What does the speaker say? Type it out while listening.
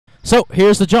So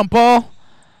here's the jump ball,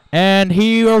 and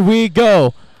here we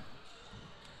go.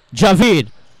 Javid.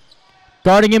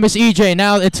 Guarding him is EJ.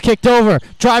 Now it's kicked over.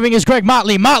 Driving is Greg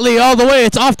Motley. Motley all the way.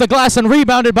 It's off the glass and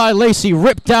rebounded by Lacey.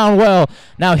 Ripped down well.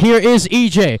 Now here is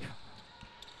EJ.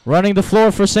 Running the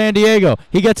floor for San Diego.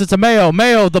 He gets it to Mayo.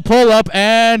 Mayo, the pull-up,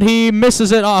 and he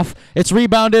misses it off. It's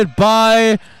rebounded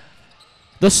by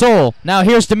the Soul. Now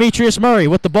here's Demetrius Murray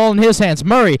with the ball in his hands.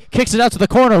 Murray kicks it out to the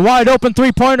corner. Wide open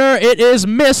three-pointer. It is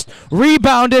missed.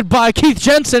 Rebounded by Keith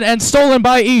Jensen and stolen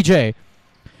by EJ.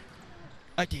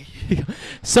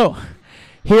 So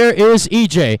here is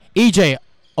EJ. EJ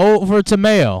over to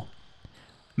Mayo.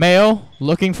 Mayo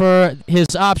looking for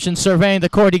his option, surveying the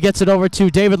court. He gets it over to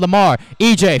David Lamar.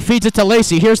 EJ feeds it to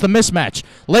Lacey. Here's the mismatch.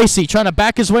 Lacey trying to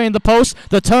back his way in the post.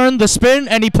 The turn, the spin,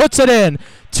 and he puts it in.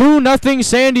 2-0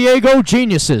 San Diego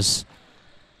Geniuses.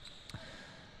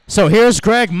 So here's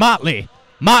Greg Motley.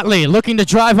 Motley looking to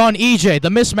drive on EJ. The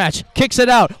mismatch. Kicks it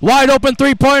out. Wide open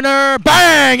three-pointer.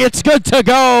 Bang! It's good to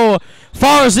go.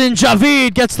 Farzin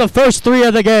Javid gets the first three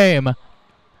of the game.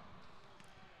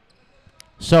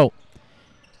 So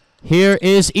here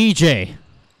is EJ.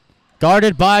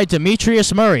 Guarded by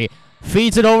Demetrius Murray.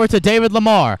 Feeds it over to David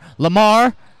Lamar.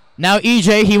 Lamar, now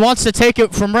EJ, he wants to take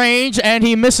it from range, and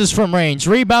he misses from range.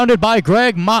 Rebounded by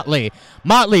Greg Motley.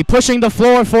 Motley pushing the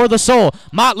floor for the Soul.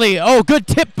 Motley, oh, good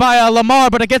tip by Lamar,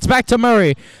 but it gets back to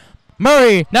Murray.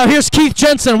 Murray, now here's Keith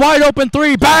Jensen. Wide open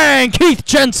three. Bang! Keith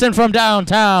Jensen from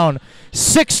downtown.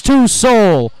 6-2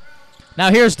 Soul.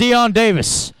 Now here's Dion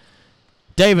Davis.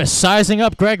 Davis sizing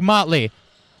up Greg Motley.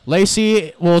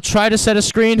 Lacey will try to set a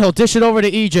screen. He'll dish it over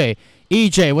to EJ.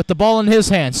 EJ with the ball in his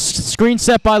hands. Screen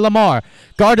set by Lamar.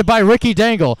 Guarded by Ricky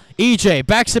Dangle. EJ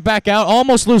backs it back out.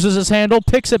 Almost loses his handle.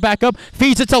 Picks it back up.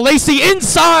 Feeds it to Lacey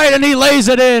inside, and he lays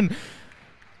it in.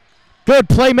 Good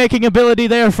playmaking ability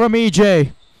there from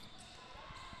EJ.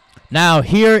 Now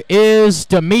here is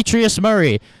Demetrius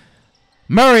Murray.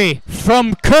 Murray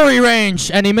from Curry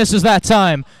range, and he misses that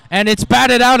time. And it's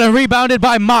batted out and rebounded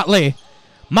by Motley.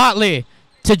 Motley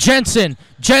to Jensen.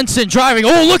 Jensen driving.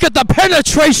 Oh, look at the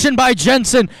penetration by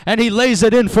Jensen, and he lays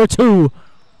it in for two.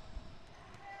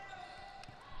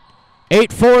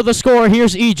 8-4 the score.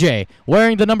 Here's EJ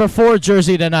wearing the number 4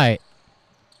 jersey tonight.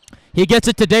 He gets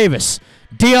it to Davis.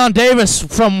 Dion Davis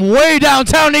from way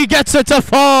downtown. He gets it to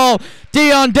fall.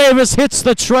 Dion Davis hits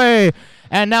the tray.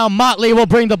 And now Motley will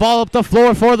bring the ball up the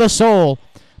floor for the Soul.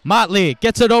 Motley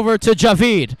gets it over to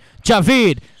Javid.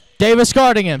 Javid, Davis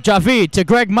guarding him. Javid to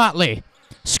Greg Motley.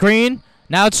 Screen.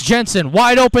 Now it's Jensen.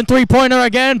 Wide open three-pointer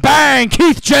again. Bang!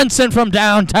 Keith Jensen from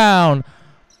downtown.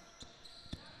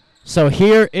 So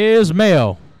here is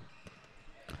Mayo.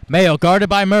 Mayo guarded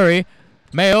by Murray.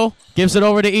 Mayo gives it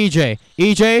over to EJ.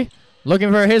 EJ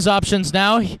looking for his options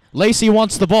now. Lacey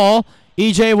wants the ball.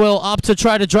 EJ will opt to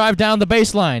try to drive down the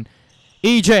baseline.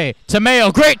 EJ to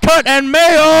Mayo. Great cut, and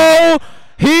Mayo,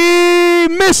 he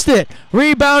missed it.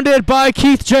 Rebounded by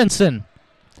Keith Jensen.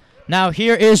 Now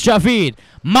here is Javid.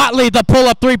 Motley, the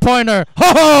pull-up three-pointer.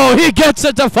 Ho-ho! He gets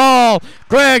it to fall.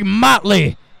 Greg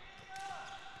Motley.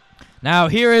 Now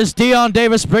here is Dion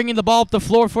Davis bringing the ball up the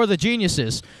floor for the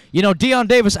Geniuses. You know, Dion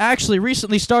Davis actually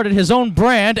recently started his own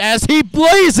brand as he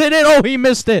blazed it in. Oh, he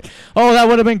missed it. Oh, that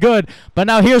would have been good. But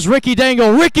now here's Ricky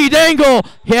Dangle. Ricky Dangle!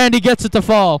 And he gets it to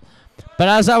fall. But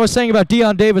as I was saying about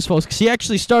Dion Davis, folks, he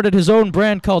actually started his own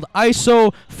brand called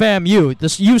ISO FAMU.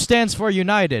 This U stands for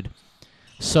United.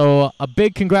 So a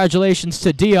big congratulations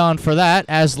to Dion for that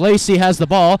as Lacey has the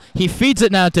ball. He feeds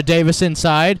it now to Davis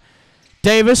inside.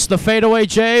 Davis, the fadeaway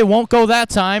J, won't go that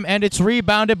time, and it's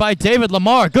rebounded by David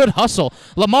Lamar. Good hustle.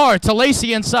 Lamar to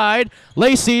Lacey inside.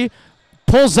 Lacey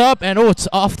pulls up, and oh, it's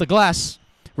off the glass.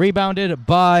 Rebounded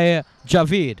by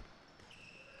Javid.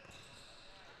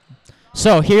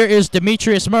 So here is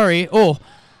Demetrius Murray. Oh,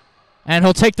 and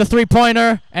he'll take the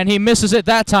three-pointer, and he misses it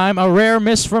that time. A rare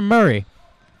miss from Murray.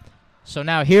 So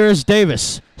now here is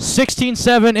Davis.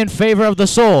 16-7 in favor of the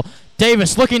Soul.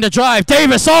 Davis looking to drive.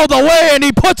 Davis all the way, and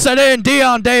he puts it in.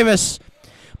 Dion Davis.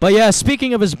 But yeah,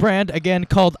 speaking of his brand, again,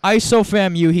 called ISO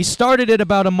FAMU, he started it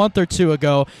about a month or two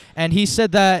ago, and he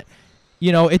said that,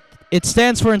 you know, it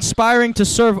stands for Inspiring to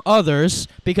Serve Others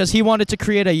because he wanted to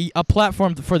create a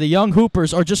platform for the young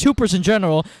hoopers, or just hoopers in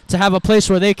general, to have a place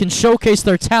where they can showcase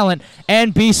their talent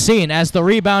and be seen, as the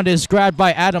rebound is grabbed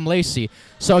by Adam Lacey.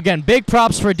 So again, big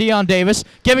props for Dion Davis,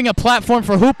 giving a platform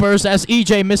for hoopers as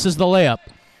EJ misses the layup.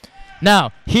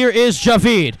 Now, here is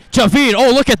Javid. Javid,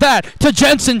 oh, look at that. To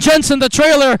Jensen. Jensen, the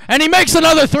trailer, and he makes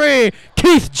another three.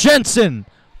 Keith Jensen.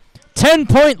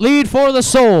 10-point lead for the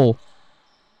Soul.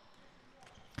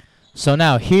 So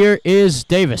now, here is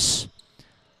Davis.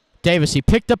 Davis, he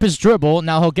picked up his dribble.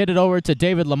 Now he'll get it over to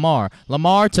David Lamar.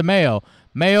 Lamar to Mayo.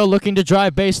 Mayo looking to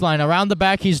drive baseline. Around the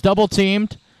back, he's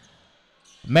double-teamed.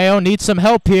 Mayo needs some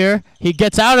help here. He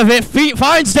gets out of it,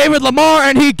 finds David Lamar,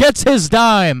 and he gets his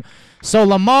dime. So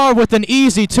Lamar with an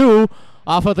easy 2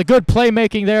 off of the good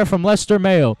playmaking there from Lester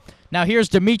Mayo. Now here's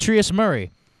Demetrius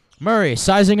Murray. Murray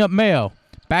sizing up Mayo.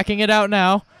 Backing it out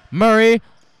now. Murray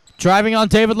driving on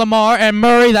David Lamar, and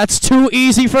Murray, that's too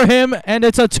easy for him, and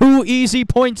it's a 2 easy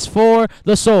points for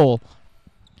the Soul.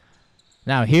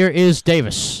 Now here is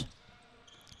Davis.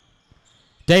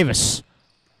 Davis.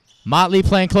 Motley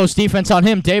playing close defense on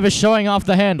him. Davis showing off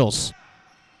the handles.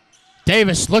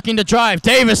 Davis looking to drive.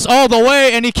 Davis all the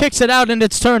way, and he kicks it out, and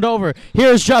it's turned over.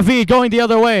 Here's Javid going the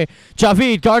other way.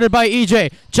 Javid guarded by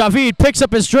EJ. Javid picks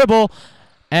up his dribble,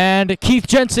 and Keith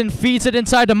Jensen feeds it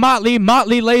inside to Motley.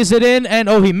 Motley lays it in, and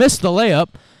he missed the layup,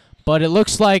 but it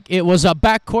looks like it was a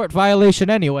backcourt violation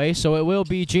anyway, so it will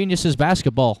be Genius's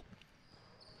basketball.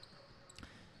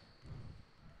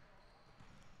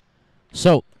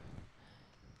 So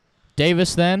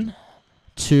Davis then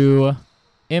to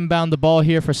inbound the ball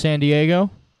here for San Diego.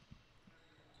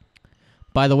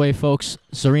 By the way, folks,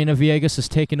 Zarina Villegas has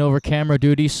taken over camera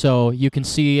duty, so you can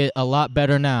see it a lot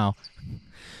better now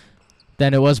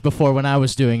than it was before when I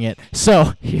was doing it.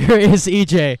 So here is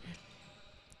EJ.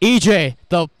 EJ,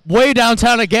 the way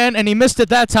downtown again, and he missed it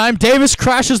that time. Davis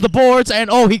crashes the boards, and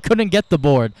he couldn't get the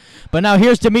board. But now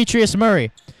here's Demetrius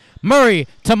Murray. Murray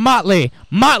to Motley.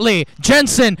 Motley,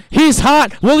 Jensen, he's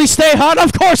hot. Will he stay hot?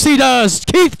 Of course he does.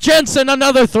 Keith Jensen,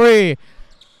 another 3.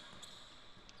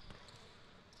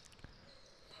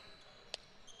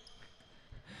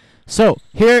 So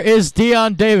here is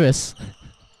Dion Davis.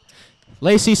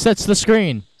 Lacey sets the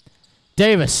screen.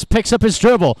 Davis picks up his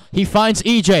dribble. He finds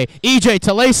EJ. EJ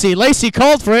to Lacey. Lacey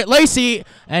called for it. Lacey,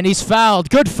 and he's fouled.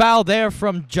 Good foul there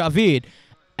from Javid.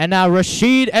 And now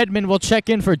Rashid Edmond will check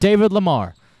in for David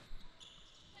Lamar.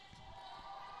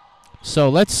 So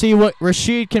let's see what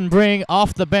Rashid can bring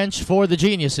off the bench for the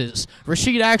Geniuses.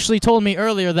 Rashid actually told me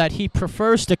earlier that he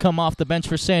prefers to come off the bench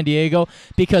for San Diego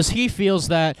because he feels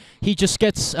that he just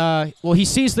gets, he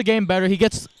sees the game better, he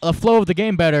gets a flow of the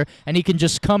game better, and he can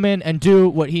just come in and do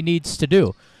what he needs to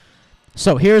do.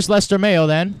 So here's Lester Mayo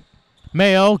then.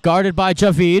 Mayo guarded by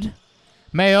Javid.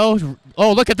 Mayo,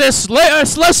 look at this.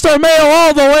 Lester Mayo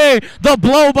all the way. The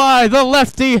blow-by, the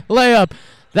lefty layup.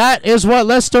 That is what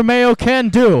Lester Mayo can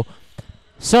do.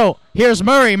 So here's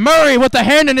Murray. Murray with the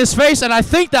hand in his face, and I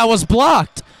think that was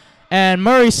blocked. And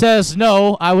Murray says,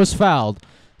 no, I was fouled.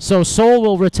 So Soul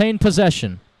will retain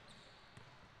possession.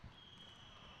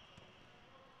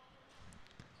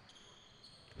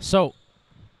 So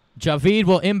Javid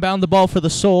will inbound the ball for the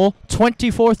Soul.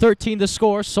 24-13 the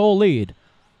score. Soul lead.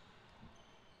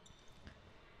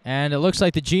 And it looks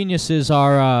like the Geniuses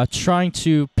are trying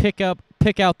to pick out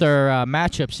their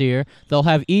matchups here. They'll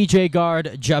have EJ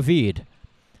guard Javid.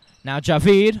 Now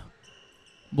Javid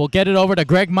will get it over to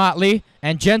Greg Motley,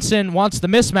 and Jensen wants the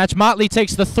mismatch. Motley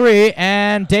takes the 3,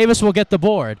 and Davis will get the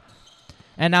board.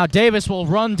 And now Davis will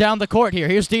run down the court here.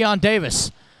 Here's Dion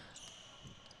Davis.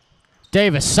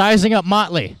 Davis sizing up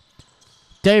Motley.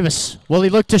 Davis, will he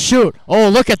look to shoot? Oh,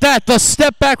 look at that. The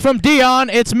step back from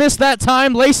Dion. It's missed that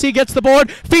time. Lacey gets the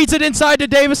board, feeds it inside to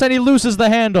Davis, and he loses the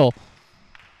handle.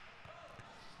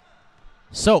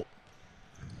 So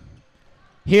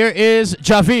here is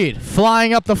Javid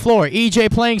flying up the floor.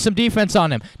 EJ playing some defense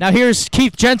on him. Now here's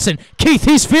Keith Jensen. Keith,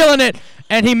 he's feeling it,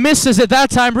 and he misses it that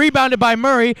time. Rebounded by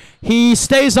Murray. He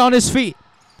stays on his feet.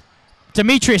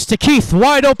 Demetrius to Keith.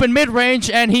 Wide open mid-range,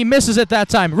 and he misses it that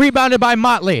time. Rebounded by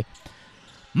Motley.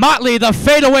 Motley, the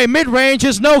fadeaway mid-range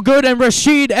is no good, and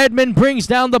Rashid Edmond brings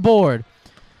down the board.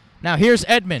 Now here's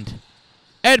Edmond.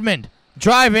 Edmond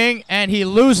driving, and he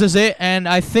loses it, and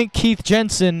I think Keith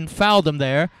Jensen fouled him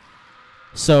there.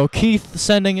 So Keith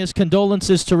sending his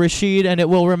condolences to Rashid, and it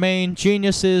will remain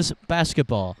Geniuses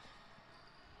basketball.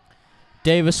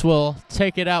 Davis will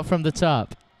take it out from the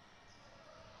top.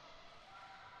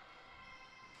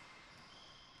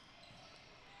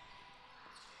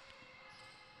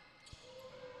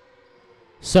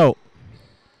 So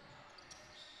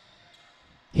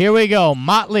here we go.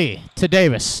 Motley to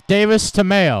Davis. Davis to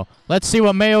Mayo. Let's see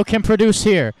what Mayo can produce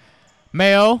here.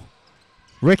 Mayo.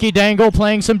 Ricky Dangle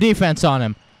playing some defense on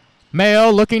him. Mayo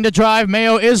looking to drive.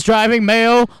 Mayo is driving.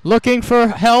 Mayo looking for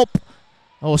help.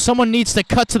 Oh, someone needs to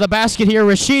cut to the basket here.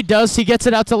 Rashid does. He gets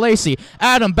it out to Lacey.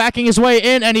 Adam backing his way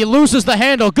in, and he loses the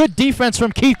handle. Good defense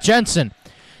from Keith Jensen.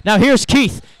 Now here's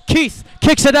Keith. Keith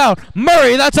kicks it out.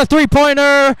 Murray, that's a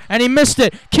three-pointer, and he missed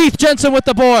it. Keith Jensen with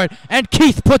the board, and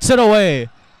Keith puts it away.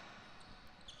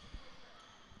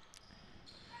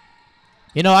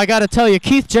 You know, I got to tell you,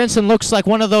 Keith Jensen looks like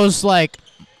one of those, like,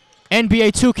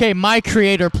 NBA 2K My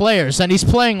Creator players, and he's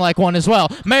playing like one as well.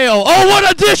 Mayo, oh,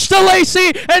 what a dish to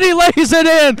Lacey, and he lays it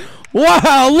in.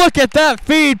 Wow, look at that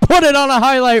feed. Put it on a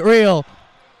highlight reel.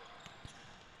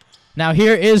 Now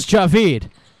here is Javid.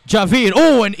 Javid,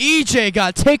 oh, and EJ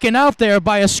got taken out there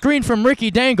by a screen from Ricky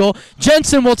Dangle.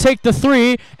 Jensen will take the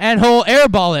three, and he'll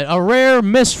airball it. A rare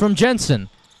miss from Jensen.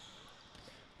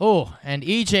 Oh, and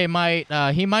EJ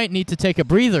might need to take a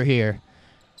breather here.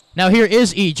 Now here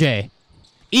is EJ.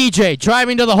 EJ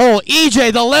driving to the hole.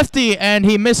 EJ, the lefty, and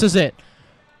he misses it.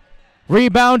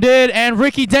 Rebounded, and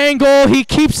Ricky Dangle, he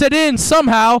keeps it in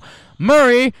somehow.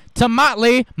 Murray to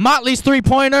Motley. Motley's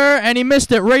three-pointer, and he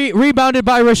missed it. Rebounded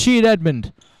by Rashid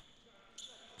Edmond.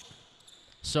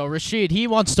 So Rashid, he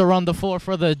wants to run the floor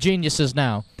for the Geniuses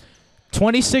now.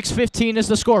 26-15 is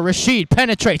the score. Rashid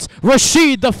penetrates.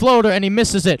 Rashid, the floater, and he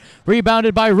misses it.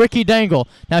 Rebounded by Ricky Dangle.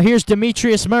 Now here's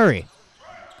Demetrius Murray.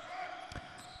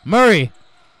 Murray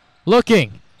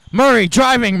looking. Murray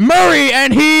driving. Murray,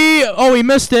 and he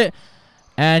missed it.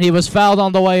 And he was fouled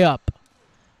on the way up.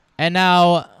 And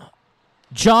now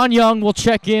John Young will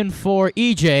check in for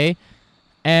EJ.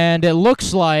 And it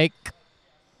looks like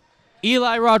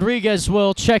Eli Rodriguez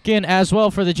will check in as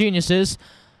well for the Geniuses.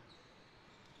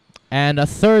 And a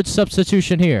third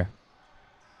substitution here.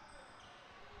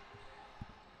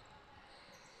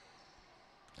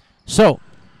 So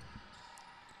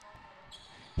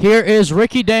here is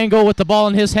Ricky Dangle with the ball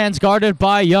in his hands, guarded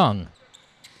by Young.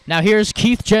 Now here's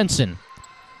Keith Jensen.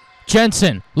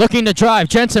 Jensen looking to drive.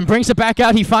 Jensen brings it back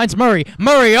out. He finds Murray.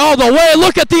 Murray all the way.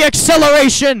 Look at the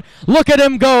acceleration. Look at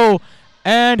him go.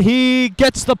 And he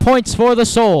gets the points for the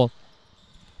Soul.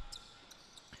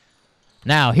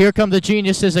 Now here come the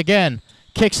Geniuses again.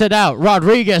 Kicks it out.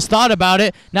 Rodriguez thought about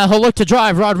it. Now he'll look to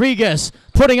drive. Rodriguez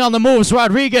putting on the moves.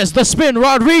 Rodriguez, the spin.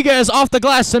 Rodriguez off the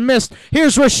glass and missed.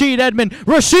 Here's Rashid Edmond.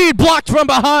 Rashid blocked from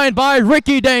behind by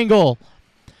Ricky Dangle.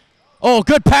 Oh,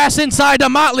 good pass inside to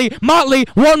Motley. Motley,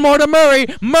 one more to Murray.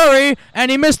 Murray,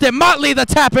 and he missed it. Motley the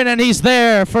tap-in, and he's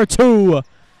there for two.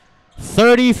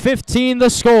 30-15 the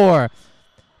score.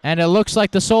 And it looks like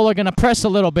the Soul are going to press a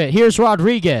little bit. Here's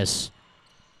Rodriguez.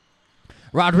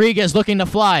 Rodriguez looking to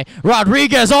fly.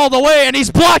 Rodriguez all the way, and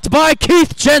he's blocked by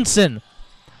Keith Jensen.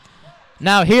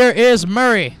 Now here is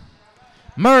Murray.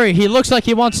 Murray, he looks like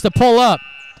he wants to pull up.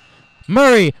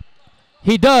 Murray,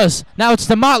 he does. Now it's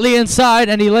to Motley inside,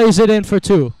 and he lays it in for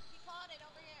two.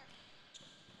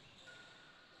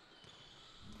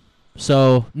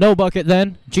 So no bucket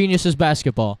then. Geniuses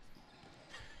basketball.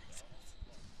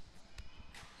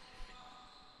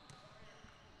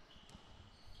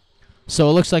 So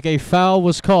it looks like a foul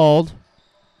was called,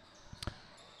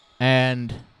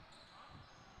 and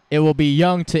it will be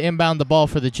Young to inbound the ball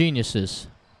for the Geniuses.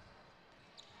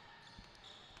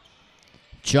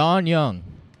 John Young.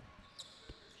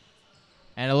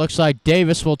 And it looks like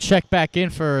Davis will check back in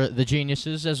for the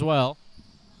Geniuses as well.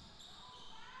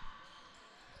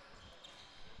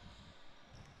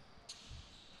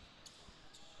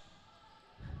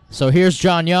 So here's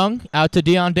John Young out to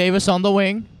Dion Davis on the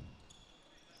wing.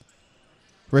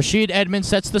 Rashid Edmond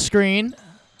sets the screen,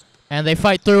 and they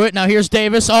fight through it. Now here's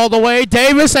Davis all the way.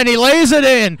 Davis, and he lays it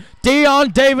in. Dion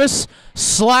Davis,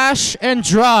 slash and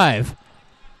drive.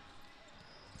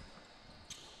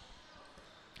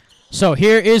 So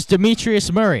here is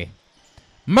Demetrius Murray.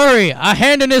 Murray, a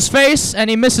hand in his face, and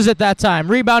he misses it that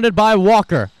time. Rebounded by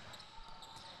Walker.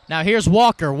 Now here's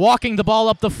Walker walking the ball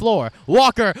up the floor.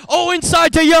 Walker,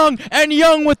 inside to Young, and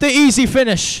Young with the easy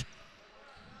finish.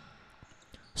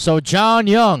 So John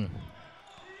Young.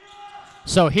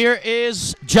 So here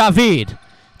is Javid.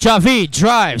 Javid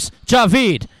drives.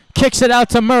 Javid kicks it out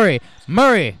to Murray.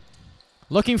 Murray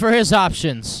looking for his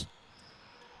options.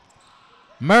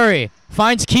 Murray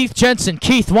finds Keith Jensen.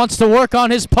 Keith wants to work on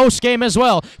his post game as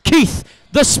well. Keith,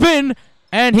 the spin,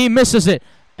 and he misses it.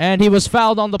 And he was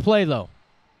fouled on the play, though.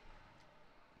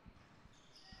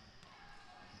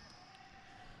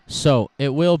 So it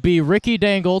will be Ricky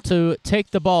Dangle to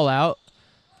take the ball out.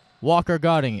 Walker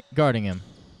guarding him.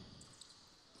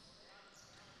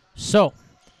 So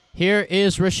here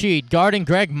is Rashid guarding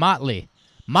Greg Motley.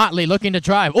 Motley looking to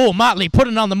drive. Oh, Motley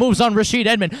putting on the moves on Rashid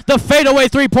Edmond. The fadeaway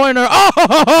three-pointer.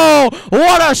 Oh,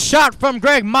 what a shot from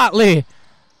Greg Motley.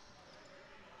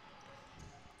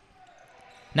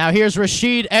 Now here's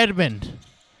Rashid Edmond.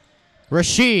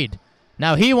 Rashid.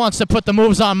 Now he wants to put the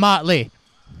moves on Motley.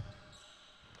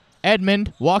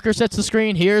 Edmond. Walker sets the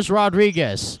screen. Here's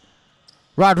Rodriguez.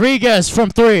 Rodriguez from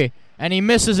three, and he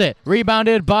misses it.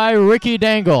 Rebounded by Ricky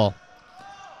Dangle.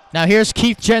 Now here's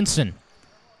Keith Jensen.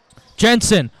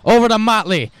 Jensen over to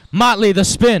Motley. Motley the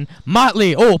spin.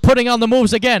 Motley, putting on the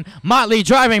moves again. Motley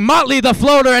driving. Motley the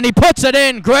floater, and he puts it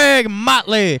in. Greg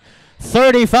Motley.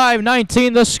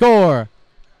 35-19 the score.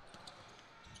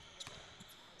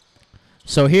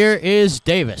 So here is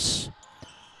Davis.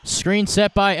 Screen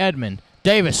set by Edmond.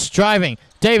 Davis driving.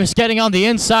 Davis getting on the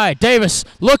inside. Davis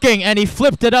looking, and he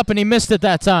flipped it up, and he missed it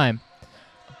that time.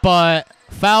 But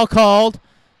foul called,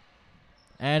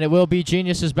 and it will be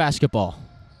Geniuses basketball.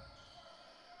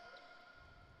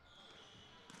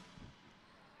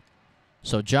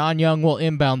 So John Young will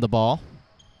inbound the ball.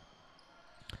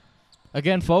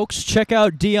 Again, folks, check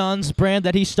out Dion's brand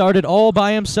that he started all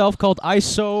by himself called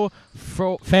ISO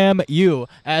Fam U,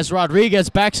 as Rodriguez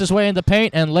backs his way in the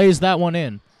paint and lays that one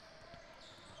in.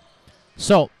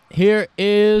 So here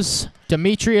is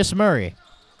Demetrius Murray.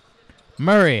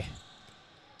 Murray.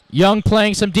 Young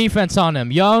playing some defense on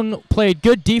him. Young played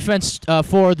good defense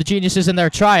for the Geniuses in their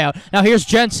tryout. Now here's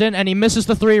Jensen, and he misses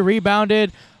the three,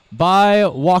 rebounded by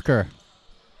Walker.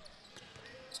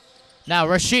 Now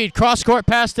Rashid, cross-court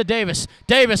pass to Davis.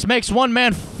 Davis makes one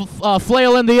man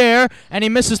flail in the air, and he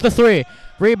misses the three.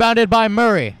 Rebounded by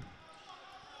Murray.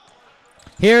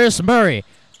 Here's Murray.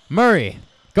 Murray,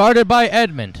 guarded by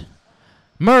Edmond.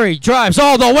 Murray drives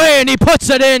all the way, and he puts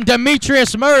it in.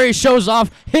 Demetrius Murray shows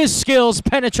off his skills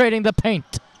penetrating the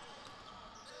paint.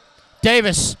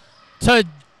 Davis to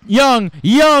Young,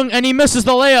 and he misses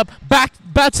the layup.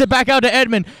 Bats it back out to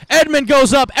Edmond. Edmond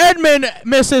goes up. Edmond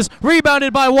misses.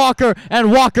 Rebounded by Walker,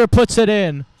 and Walker puts it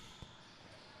in.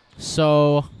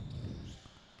 So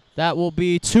that will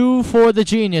be 2 for the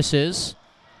Geniuses.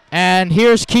 And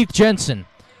here's Keith Jensen.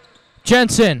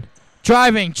 Jensen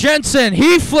driving. Jensen,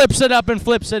 he flips it up and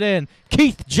flips it in.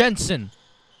 Keith Jensen.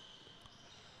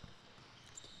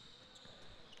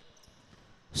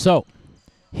 So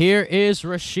here is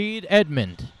Rashid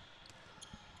Edmond.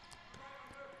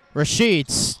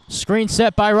 Rashid's screen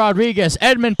set by Rodriguez.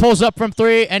 Edmond pulls up from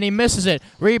three, and he misses it.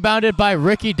 Rebounded by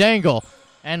Ricky Dangle.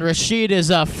 And Rashid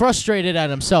is frustrated at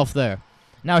himself there.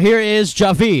 Now here is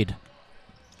Javid.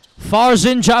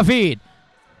 Farzin Javid.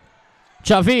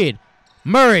 Javid.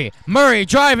 Murray. Murray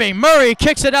driving. Murray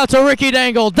kicks it out to Ricky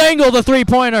Dangle. Dangle the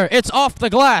three-pointer. It's off the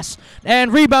glass.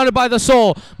 And rebounded by the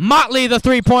Soul. Motley the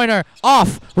three-pointer.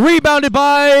 Off. Rebounded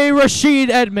by Rashid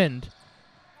Edmond.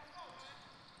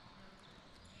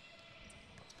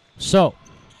 So,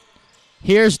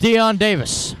 here's Dion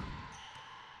Davis.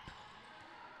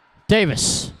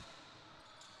 Davis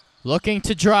looking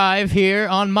to drive here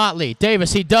on Motley.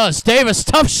 Davis, he does. Davis,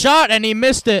 tough shot, and he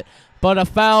missed it, but a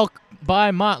foul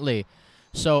by Motley.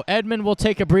 So Edmond will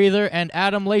take a breather, and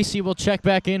Adam Lacey will check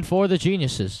back in for the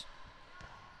Geniuses.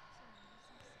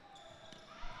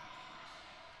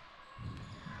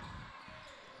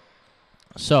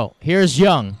 So here's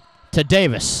Young to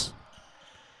Davis.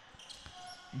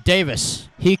 Davis,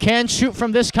 he can shoot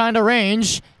from this kind of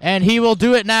range, and he will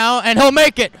do it now, and he'll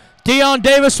make it. Dion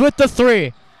Davis with the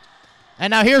three.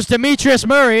 And now here's Demetrius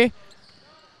Murray.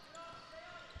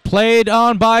 Played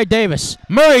on by Davis.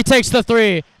 Murray takes the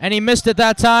three, and he missed it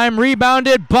that time.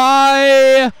 Rebounded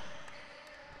by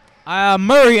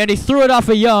Murray, and he threw it off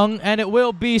of Young, and it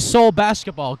will be Soul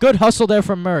basketball. Good hustle there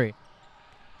from Murray.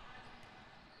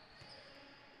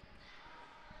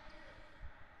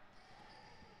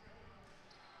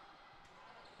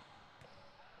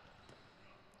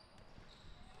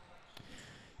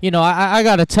 You know, I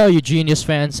got to tell you, Genius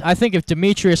fans, I think if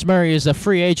Demetrius Murray is a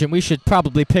free agent, we should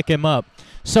probably pick him up.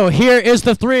 So here is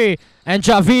the three, and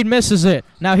Javid misses it.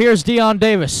 Now here's Dion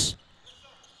Davis.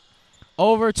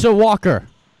 Over to Walker.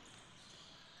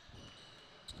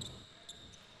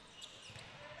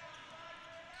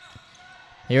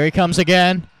 Here he comes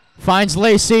again. Finds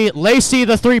Lacey. Lacey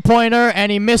the three-pointer,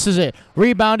 and he misses it.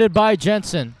 Rebounded by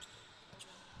Jensen.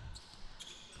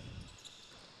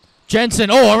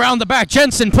 Jensen, around the back.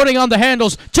 Jensen putting on the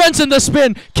handles. Jensen the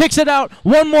spin. Kicks it out.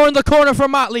 One more in the corner for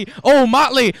Motley.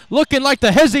 Motley looking like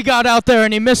the Hezzy god out there,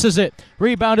 and he misses it.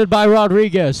 Rebounded by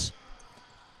Rodriguez.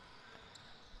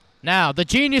 Now, the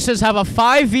Geniuses have a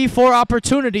 5v4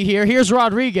 opportunity here. Here's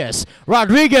Rodriguez.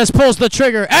 Rodriguez pulls the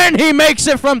trigger, and he makes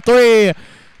it from three.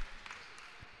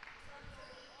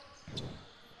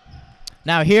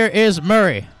 Now, here is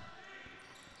Murray.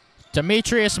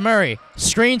 Demetrius Murray.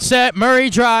 Screen set. Murray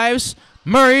drives.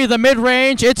 Murray, the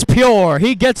mid-range. It's pure.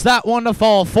 He gets that one to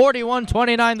fall.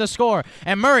 41-29 the score.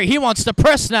 And Murray, he wants to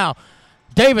press now.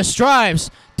 Davis drives.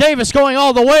 Davis going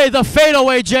all the way. The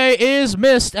fadeaway J is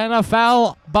missed, and a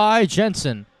foul by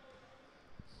Jensen.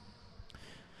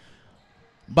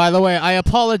 By the way, I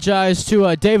apologize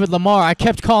to David Lamar. I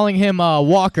kept calling him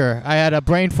Walker. I had a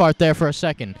brain fart there for a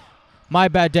second. My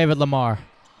bad, David Lamar.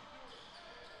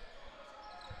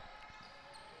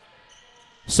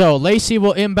 So Lacey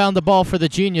will inbound the ball for the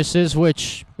Geniuses,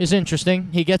 which is interesting.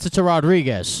 He gets it to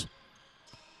Rodriguez.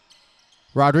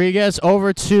 Rodriguez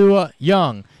over to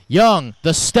Young. Young,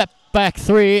 the step back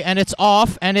three, and it's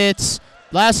off, and it's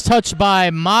last touch by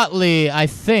Motley, I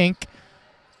think.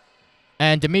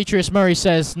 And Demetrius Murray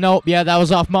says, nope, yeah, that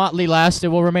was off Motley last. It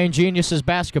will remain Geniuses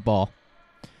basketball.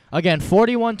 Again,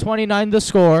 41-29 the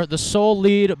score. The Soul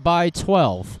lead by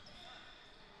 12.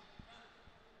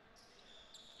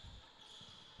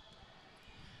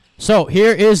 So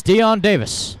here is Dion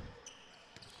Davis.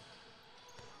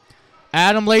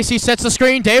 Adam Lacey sets the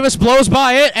screen. Davis blows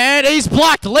by it, and he's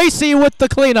blocked. Lacey with the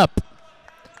cleanup.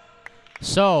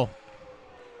 So,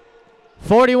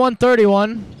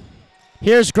 41-31.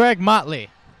 Here's Greg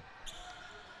Motley.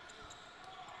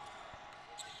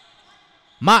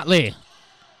 Motley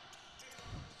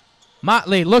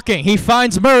looking. He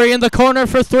finds Murray in the corner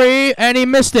for three, and he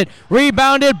missed it.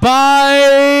 Rebounded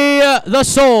by the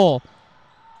Soul.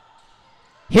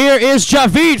 Here is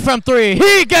Javid from three.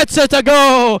 He gets it to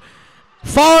go.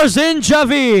 Farzin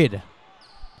Javid.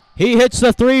 He hits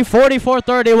the three,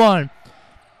 44-31.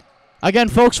 Again,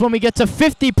 folks, when we get to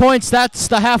 50 points, that's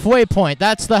the halfway point.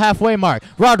 That's the halfway mark.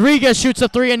 Rodriguez shoots a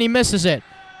three, and he misses it.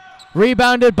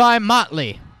 Rebounded by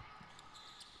Motley.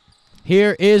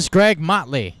 Here is Greg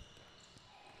Motley.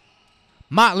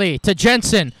 Motley to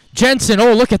Jensen. Jensen,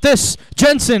 oh, look at this.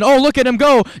 Jensen, oh, look at him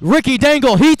go. Ricky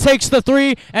Dangle, he takes the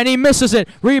three, and he misses it.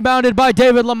 Rebounded by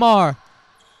David Lamar.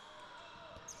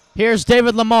 Here's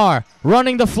David Lamar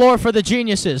running the floor for the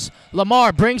Geniuses.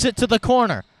 Lamar brings it to the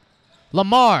corner.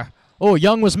 Lamar, oh,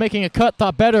 Young was making a cut,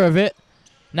 thought better of it.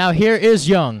 Now here is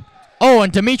Young. Oh,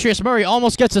 and Demetrius Murray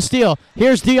almost gets a steal.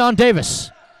 Here's Dion Davis.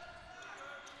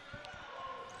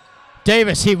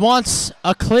 Davis, he wants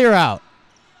a clear out.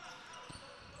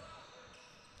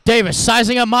 Davis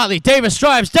sizing up Motley. Davis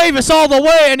drives. Davis all the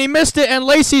way, and he missed it, and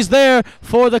Lacey's there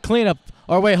for the cleanup.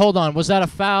 Or wait, hold on. Was that a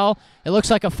foul? It looks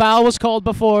like a foul was called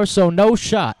before, so no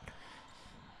shot.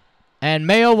 And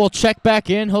Mayo will check back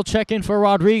in. He'll check in for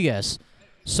Rodriguez.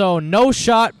 So no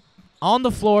shot on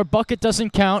the floor. Bucket doesn't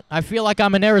count. I feel like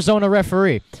I'm an Arizona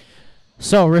referee.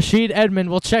 So Rashid Edmond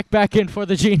will check back in for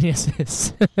the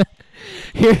Geniuses.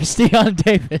 Here's Dion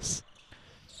Davis.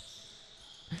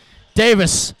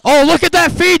 Davis. Oh, look at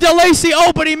that feed to Lacey.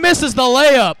 Oh, but he misses the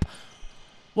layup.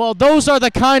 Well, those are the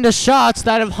kind of shots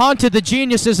that have haunted the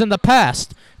Geniuses in the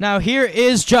past. Now here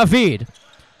is Javid.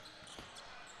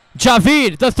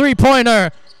 Javid, the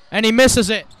three-pointer, and he misses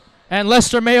it. And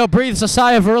Lester Mayo breathes a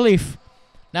sigh of relief.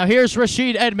 Now here's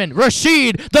Rashid Edmond.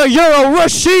 Rashid, the Euro,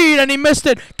 Rashid, and he missed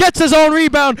it. Gets his own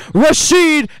rebound.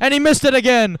 Rashid, and he missed it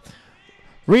again.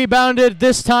 Rebounded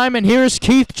this time, and here's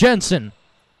Keith Jensen.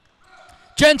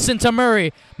 Jensen to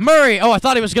Murray. Murray, oh, I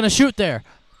thought he was going to shoot there.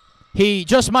 He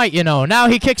just might, you know. Now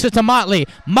he kicks it to Motley.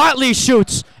 Motley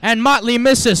shoots, and Motley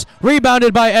misses.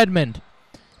 Rebounded by Edmond.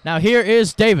 Now here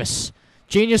is Davis.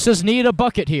 Geniuses need a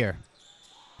bucket here.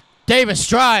 Davis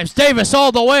drives. Davis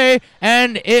all the way,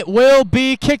 and it will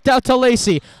be kicked out to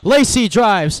Lacey. Lacey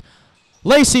drives.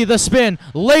 Lacey the spin.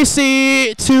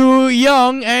 Lacey to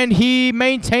Young, and he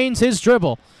maintains his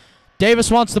dribble. Davis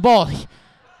wants the ball.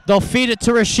 They'll feed it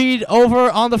to Rashid over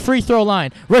on the free throw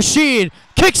line. Rashid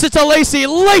kicks it to Lacey.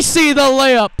 Lacey the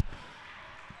layup.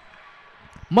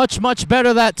 Much, much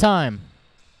better that time.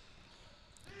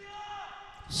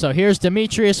 So here's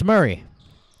Demetrius Murray.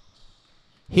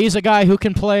 He's a guy who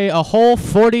can play a whole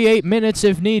 48 minutes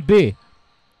if need be.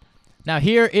 Now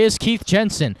here is Keith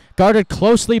Jensen, guarded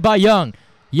closely by Young.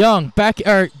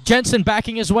 Jensen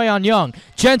backing his way on Young.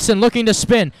 Jensen looking to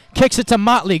spin. Kicks it to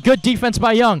Motley. Good defense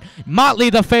by Young. Motley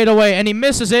the fadeaway, and he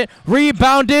misses it.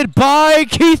 Rebounded by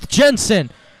Keith Jensen.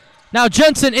 Now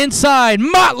Jensen inside.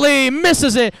 Motley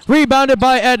misses it. Rebounded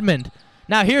by Edmond.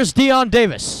 Now here's Dion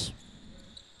Davis.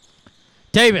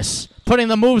 Davis putting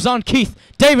the moves on Keith.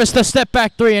 Davis the step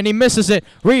back three, and he misses it.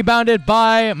 Rebounded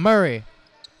by Murray.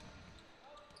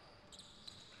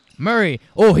 Murray,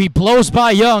 oh, he blows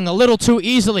by Young a little too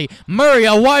easily. Murray,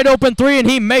 a wide open three, and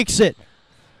he makes it.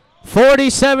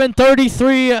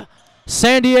 47-33,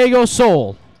 San Diego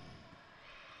Soul.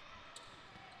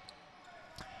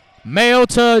 Mayo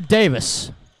to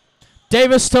Davis.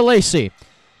 Davis to Lacey.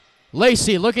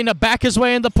 Lacey looking to back his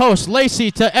way in the post.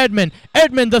 Lacey to Edmond.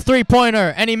 Edmond the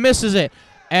three-pointer, and he misses it.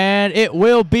 And it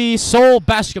will be Soul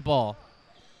basketball.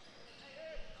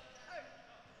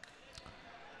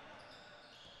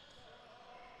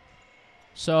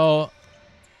 So,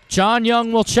 John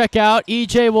Young will check out.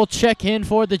 EJ will check in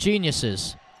for the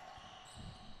Geniuses.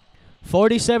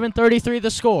 47-33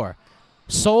 the score.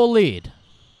 Soul lead.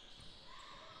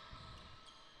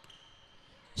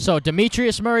 So,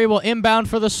 Demetrius Murray will inbound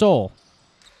for the Soul.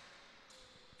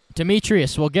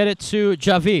 Demetrius will get it to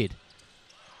Javid.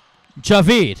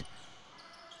 Javid.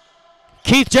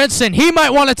 Keith Jensen, he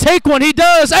might want to take one. He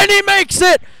does, and he makes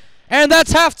it. And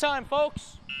that's halftime,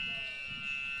 folks.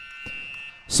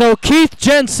 So Keith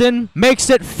Jensen makes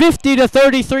it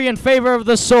 50-33 in favor of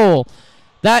the Soul.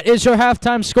 That is your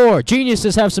halftime score.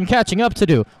 Geniuses have some catching up to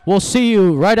do. We'll see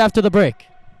you right after the break.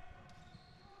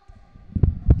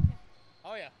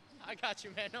 Oh, yeah. I got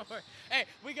you, man. Don't worry. Hey,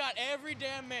 we got every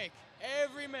damn make.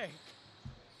 Every make.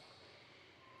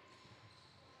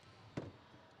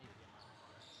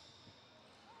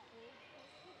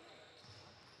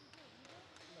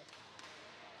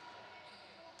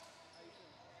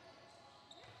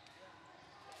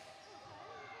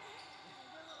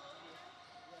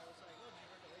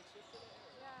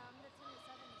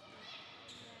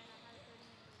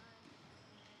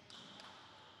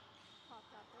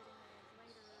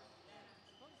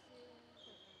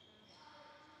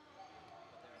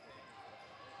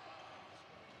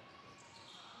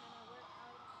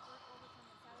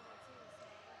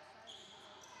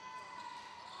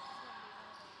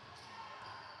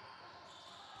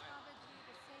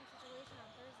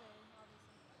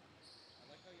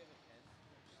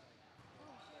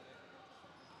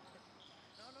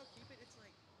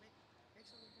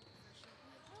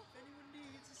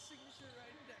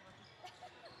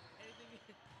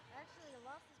 Actually, I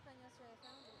lost this pen yesterday. I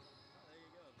found it. Oh, there you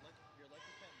go. Your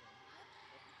lucky pen.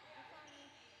 I found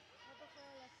it. Right before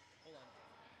I left. Hold on.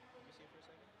 Let me see it for a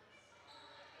second.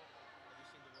 Have you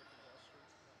seen the work of Wall Street?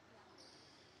 Yeah.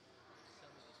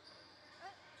 Sell me this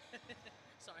pen.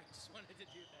 Sorry, I just wanted to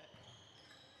do that.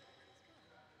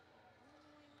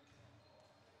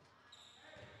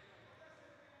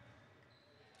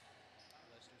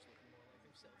 Lester's looking more like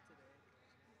himself today.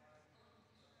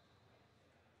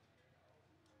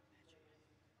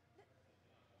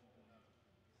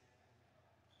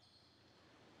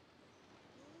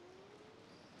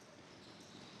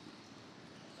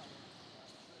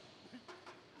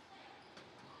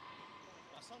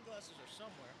 My sunglasses are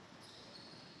somewhere.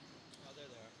 Oh, there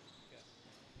they are. Okay.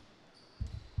 Sorry?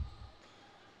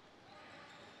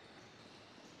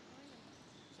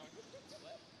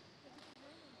 What?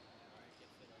 Alright, get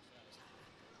fit ourselves.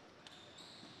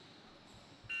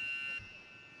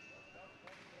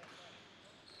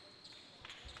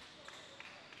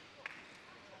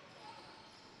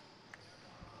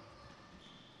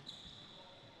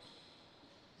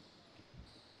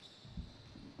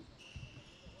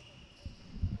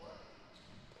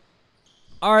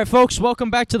 All right, folks, welcome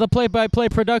back to the Play-by-Play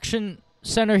Production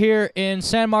Center here in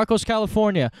San Marcos,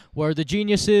 California, where the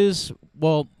Geniuses,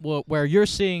 where you're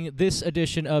seeing this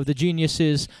edition of the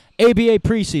Geniuses ABA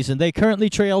preseason. They currently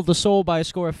trail the Soul by a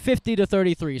score of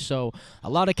 50-33, so a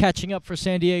lot of catching up for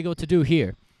San Diego to do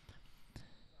here.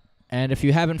 And if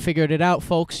you haven't figured it out,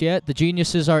 folks, yet, the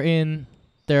Geniuses are in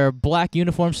their black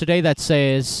uniforms today that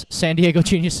says San Diego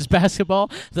Geniuses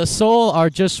basketball. The Soul are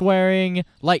just wearing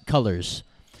light colors.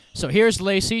 So here's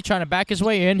Lacey trying to back his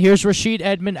way in. Here's Rashid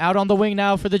Edmond out on the wing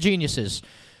now for the Geniuses.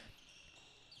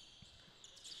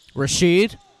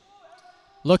 Rashid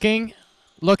looking.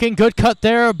 Good cut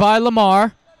there by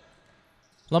Lamar.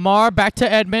 Lamar back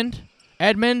to Edmond.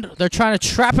 Edmond, they're trying to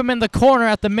trap him in the corner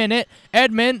at the minute.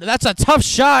 Edmond, that's a tough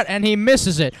shot, and he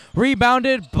misses it.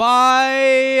 Rebounded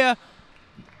by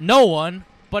no one,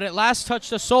 but it last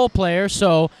touched a Soul player,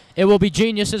 so it will be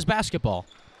Geniuses basketball.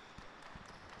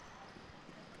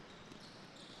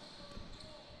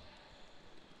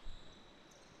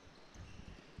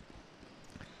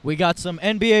 We got some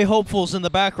NBA hopefuls in the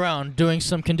background doing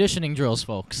some conditioning drills,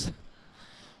 folks.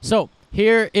 So,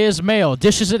 here is Mayo.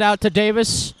 Dishes it out to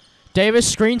Davis. Davis,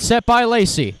 screen set by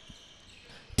Lacey.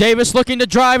 Davis looking to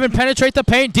drive and penetrate the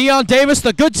paint. Dion Davis,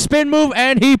 the good spin move,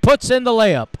 and he puts in the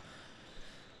layup.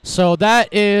 So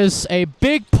that is a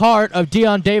big part of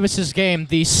Dion Davis's game,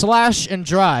 the slash and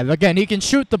drive. Again, he can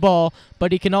shoot the ball,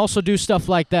 but he can also do stuff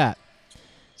like that.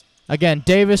 Again,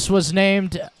 Davis was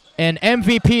named an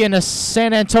MVP in a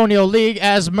San Antonio league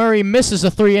as Murray misses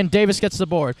a three and Davis gets the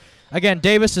board. Again,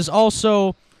 Davis is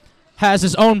also has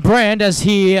his own brand as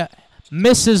he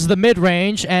misses the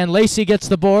mid-range and Lacey gets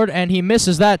the board and he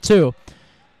misses that too.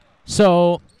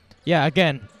 So, yeah,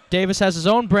 again, Davis has his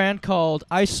own brand called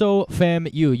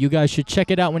ISOFAMU. You guys should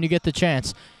check it out when you get the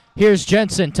chance. Here's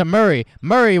Jensen to Murray.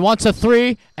 Murray wants a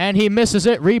three and he misses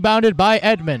it, rebounded by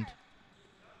Edmond.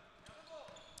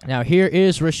 Now here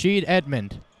is Rashid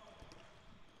Edmond.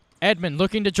 Edmond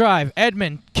looking to drive.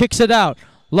 Edmond kicks it out.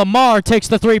 Lamar takes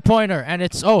the three-pointer, and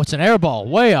it's an air ball,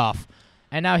 way off.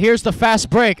 And now here's the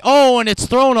fast break. Oh, and it's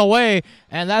thrown away,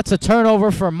 and that's a turnover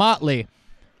for Motley.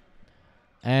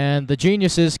 And the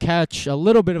Geniuses catch a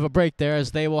little bit of a break there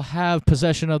as they will have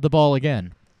possession of the ball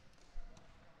again.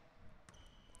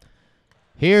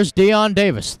 Here's Dion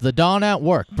Davis, the Don at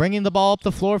work, bringing the ball up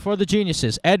the floor for the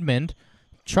Geniuses. Edmond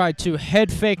tried to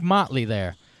head fake Motley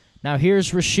there. Now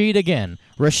here's Rashid again.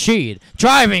 Rashid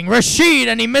driving, Rashid,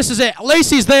 and he misses it.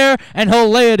 Lacey's there, and he'll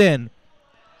lay it in.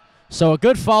 So a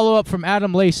good follow-up from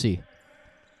Adam Lacey.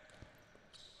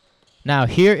 Now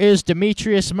here is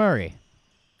Demetrius Murray.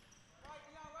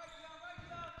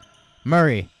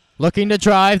 Murray looking to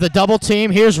drive, the double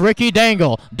team. Here's Ricky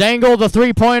Dangle. Dangle the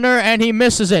three-pointer, and he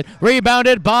misses it.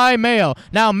 Rebounded by Mayo.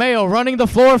 Now Mayo running the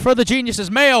floor for the Geniuses.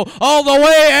 Mayo all the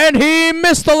way, and he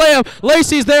missed the layup.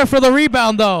 Lacey's there for the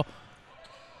rebound, though.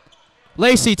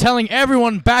 Lacey telling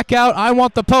everyone back out, I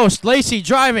want the post. Lacey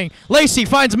driving. Lacey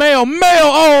finds Mayo. Mayo,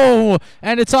 oh!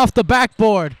 And it's off the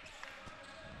backboard.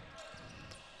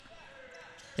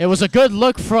 It was a good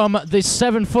look from the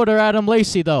 7-footer Adam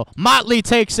Lacey, though. Motley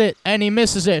takes it, and he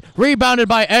misses it. Rebounded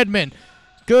by Edmond.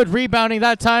 Good rebounding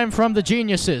that time from the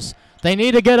Geniuses. They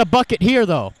need to get a bucket here,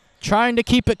 though. Trying to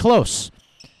keep it close.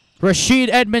 Rashid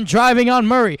Edmond driving on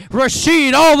Murray.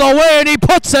 Rashid all the way, and he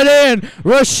puts it in.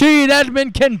 Rashid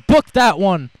Edmond can book that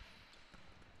one.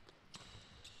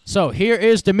 So here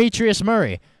is Demetrius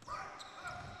Murray.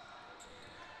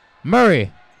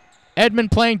 Murray.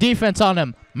 Edmond playing defense on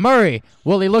him. Murray,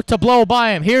 will he look to blow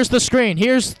by him? Here's the screen.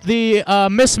 Here's the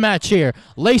mismatch here.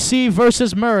 Lacey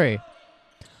versus Murray.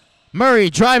 Murray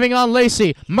driving on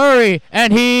Lacey. Murray,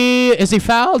 and is he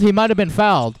fouled? He might have been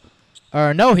fouled.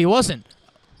 Or no, he wasn't.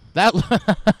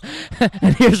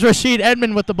 And here's Rashid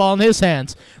Edmond with the ball in his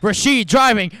hands. Rashid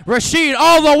driving. Rashid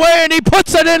all the way, and he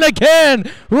puts it in again.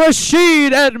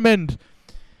 Rashid Edmond.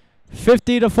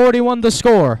 50-41 the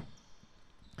score.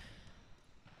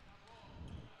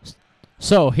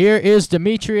 So here is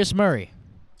Demetrius Murray.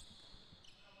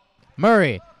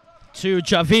 Murray to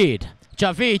Javid.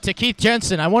 Javid to Keith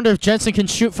Jensen. I wonder if Jensen can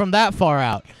shoot from that far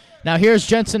out. Now here's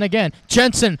Jensen again.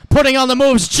 Jensen putting on the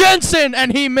moves. Jensen,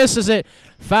 and he misses it.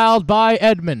 Fouled by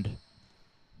Edmond.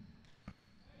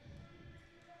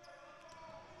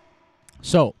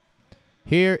 So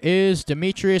here is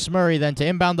Demetrius Murray then to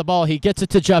inbound the ball. He gets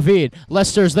it to Javid.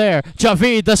 Lester's there.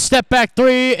 Javid, the step back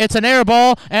three. It's an air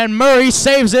ball, and Murray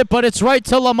saves it, but it's right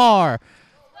to Lamar.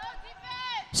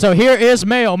 So here is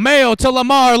Mayo. Mayo to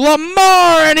Lamar.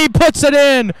 Lamar, and he puts it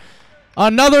in.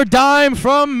 Another dime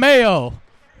from Mayo.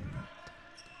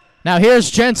 Now here's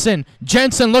Jensen.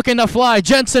 Jensen looking to fly.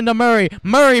 Jensen to Murray.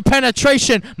 Murray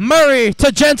penetration. Murray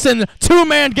to Jensen.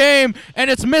 Two-man game,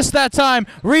 and it's missed that time.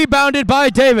 Rebounded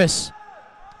by Davis.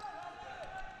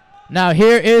 Now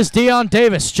here is Dion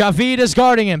Davis. Javid is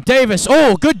guarding him. Davis,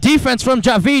 oh, good defense from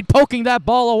Javid, poking that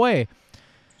ball away.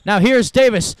 Now here's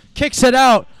Davis. Kicks it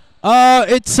out.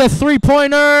 It's a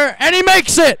three-pointer, and he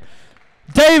makes it.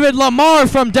 David Lamar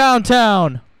from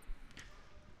downtown.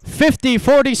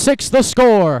 50-46 the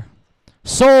score.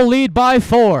 Seoul lead by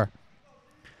 4.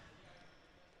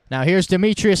 Now here's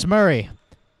Demetrius Murray.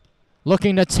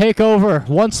 Looking to take over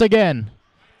once again.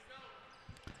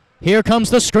 Here comes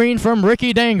the screen from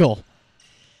Ricky Dangle.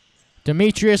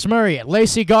 Demetrius Murray.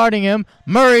 Lacey guarding him.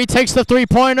 Murray takes the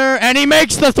three-pointer, and he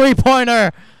makes the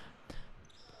three-pointer.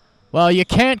 Well, you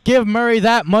can't give Murray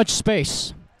that much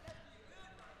space.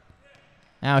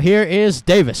 Now here is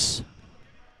Davis.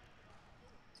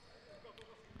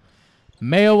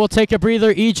 Mayo will take a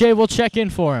breather. EJ will check in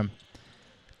for him.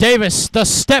 Davis, the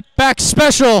step back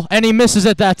special, and he misses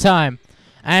it that time.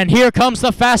 And here comes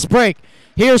the fast break.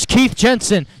 Here's Keith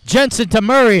Jensen. Jensen to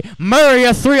Murray. Murray,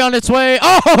 a three on its way.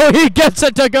 Oh, he gets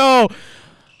it to go.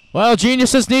 Well,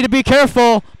 Geniuses need to be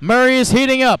careful. Murray is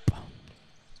heating up.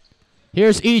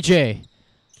 Here's EJ.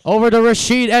 Over to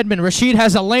Rashid Edmond. Rashid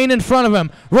has a lane in front of him.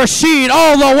 Rashid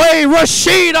all the way.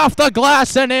 Rashid off the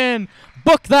glass and in.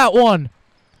 Book that one.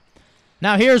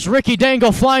 Now here's Ricky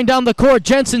Dangle flying down the court.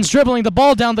 Jensen's dribbling the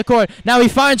ball down the court. Now he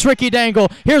finds Ricky Dangle.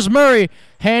 Here's Murray.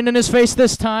 Hand in his face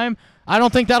this time. I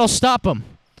don't think that'll stop him.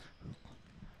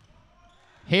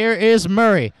 Here is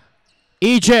Murray.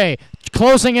 EJ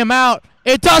closing him out.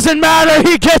 It doesn't matter.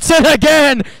 He gets it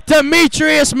again.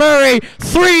 Demetrius Murray.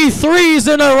 3 threes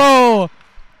in a row.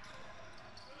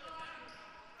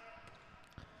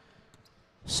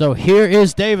 So here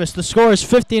is Davis. The score is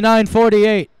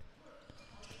 59-48.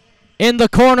 In the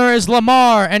corner is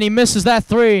Lamar, and he misses that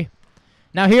three.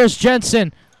 Now here's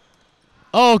Jensen.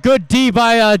 Oh, good D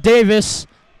by Davis.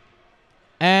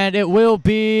 And it will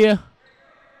be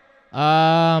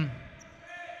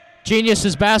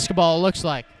Geniuses basketball, it looks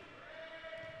like.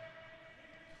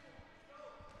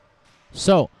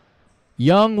 So,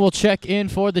 Young will check in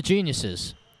for the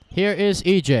Geniuses. Here is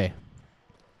EJ.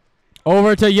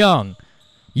 Over to Young.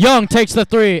 Young takes the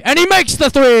three, and he makes the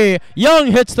three.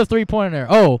 Young hits the three-pointer.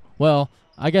 Oh, well,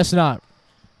 I guess not.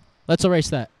 Let's erase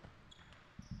that.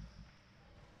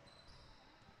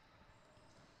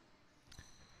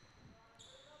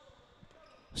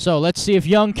 So let's see if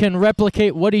Young can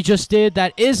replicate what he just did.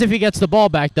 That is if he gets the ball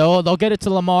back, though. They'll get it to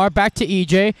Lamar. Back to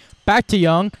EJ. Back to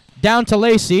Young. Down to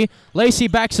Lacey. Lacey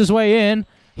backs his way in.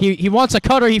 He wants a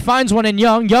cutter. He finds one in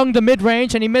Young. Young to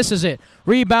mid-range, and he misses it.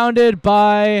 Rebounded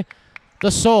by the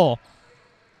Soul.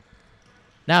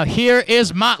 Now here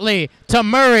is Motley to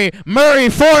Murray. Murray,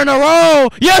 4 in a row.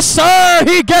 Yes, sir!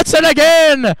 He gets it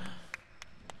again!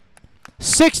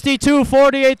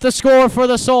 62-48 the score for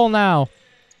the Soul now.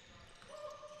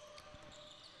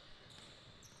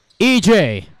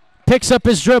 EJ picks up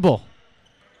his dribble.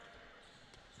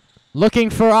 Looking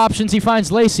for options, he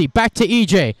finds Lacey. Back to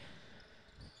EJ.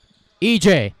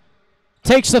 EJ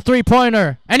takes the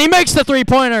three-pointer, and he makes the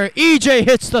three-pointer. EJ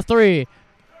hits the three.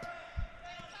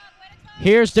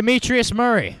 Here's Demetrius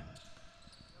Murray.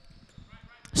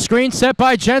 Screen set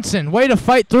by Jensen. Way to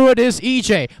fight through it is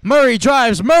EJ. Murray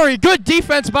drives. Murray, good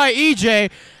defense by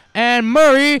EJ. And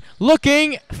Murray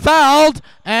looking fouled,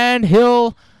 and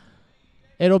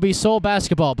it'll be Soul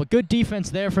basketball. But good defense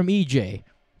there from EJ.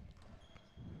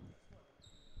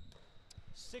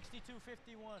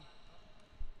 62-51.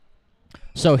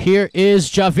 So here is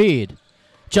Javid.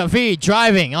 Javid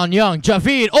driving on Young.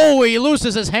 Javid, oh, he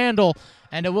loses his handle.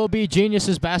 And it will be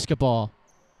Geniuses basketball.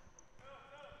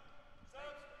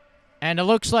 And it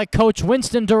looks like Coach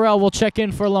Winston Durrell will check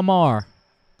in for Lamar.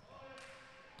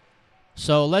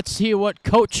 So let's see what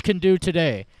Coach can do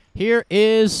today. Here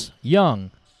is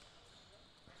Young.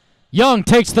 Young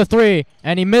takes the three,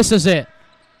 and he misses it.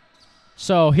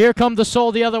 So here come the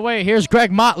Soul the other way. Here's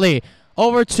Greg Motley.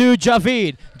 Over to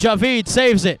Javid. Javid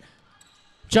saves it.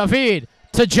 Javid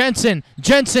to Jensen.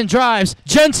 Jensen drives.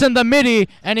 Jensen the midi,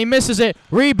 and he misses it.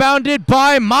 Rebounded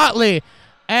by Motley.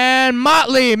 And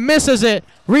Motley misses it.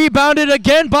 Rebounded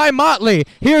again by Motley.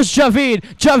 Here's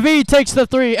Javid. Javid takes the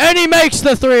three, and he makes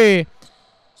the three.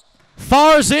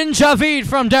 Farzin Javid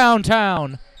from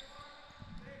downtown.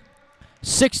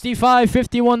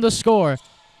 65-51 the score.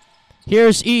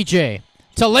 Here's EJ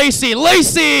to Lacey.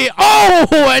 Lacey! Oh,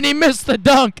 and he missed the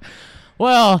dunk.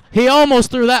 Well, he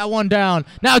almost threw that one down.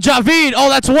 Now Javid, oh,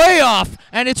 that's way off.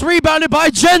 And it's rebounded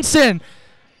by Jensen.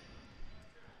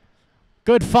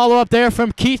 Good follow-up there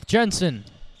from Keith Jensen.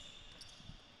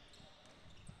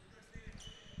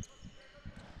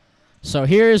 So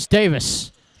here's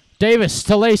Davis. Davis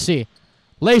to Lacey.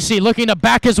 Lacey looking to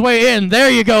back his way in. There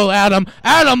you go, Adam.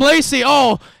 Adam Lacey,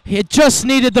 oh, he just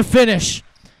needed the finish.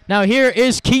 Now here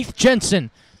is Keith Jensen.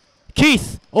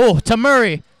 Keith, oh, to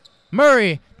Murray.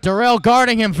 Murray. Durrell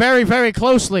guarding him very, very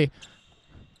closely.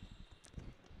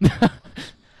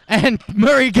 And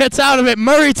Murray gets out of it.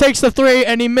 Murray takes the three,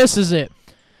 and he misses it.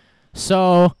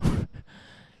 So,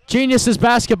 Geniuses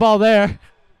basketball there.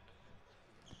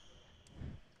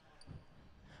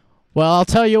 Well, I'll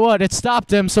tell you what, it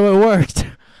stopped him, so it worked.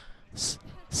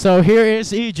 So here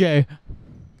is EJ.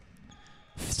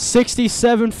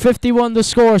 67-51 the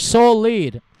score. Soul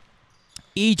lead.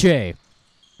 EJ.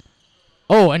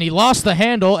 Oh, and he lost the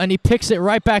handle, and he picks it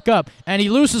right back up. And he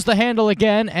loses the handle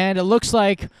again, and it looks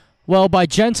like, well, by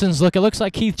Jensen's look, it looks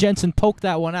like Keith Jensen poked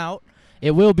that one out.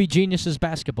 It will be Geniuses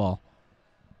basketball.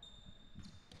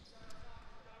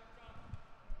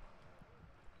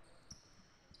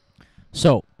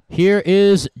 So, here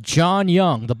is John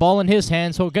Young. The ball in his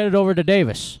hands, so he'll get it over to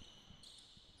Davis.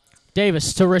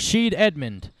 Davis to Rashid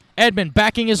Edmond. Edmond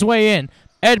backing his way in.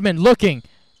 Edmond looking.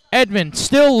 Edmond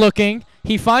still looking.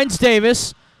 He finds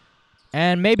Davis,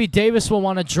 and maybe Davis will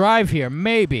want to drive here.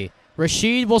 Maybe.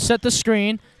 Rashid will set the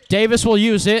screen. Davis will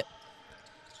use it.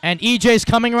 And EJ's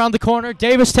coming around the corner.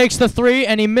 Davis takes the three,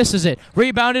 and he misses it.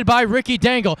 Rebounded by Ricky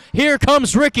Dangle. Here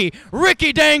comes Ricky.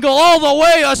 Ricky Dangle all the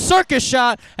way. A circus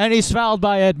shot, and he's fouled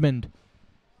by Edmond.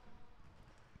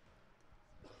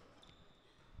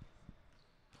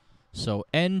 So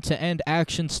end-to-end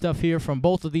action stuff here from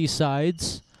both of these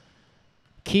sides.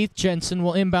 Keith Jensen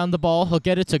will inbound the ball. He'll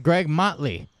get it to Greg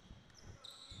Motley.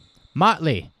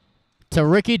 Motley to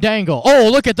Ricky Dangle. Oh,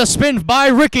 look at the spin by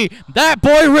Ricky. That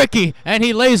boy Ricky. And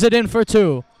he lays it in for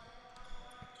two.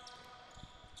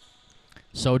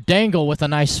 So Dangle with a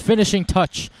nice finishing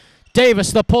touch.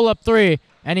 Davis the pull-up three.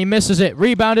 And he misses it.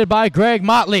 Rebounded by Greg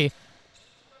Motley.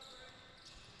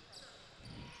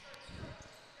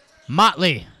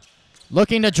 Motley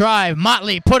looking to drive.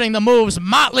 Motley putting the moves.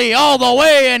 Motley all the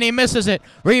way, and he misses it.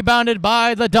 Rebounded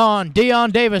by the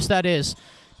Dion Davis, that is.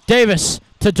 Davis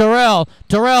to Darrell.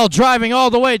 Darrell driving all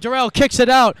the way. Darrell kicks it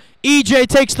out. EJ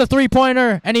takes the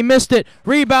three-pointer, and he missed it.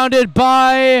 Rebounded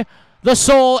by the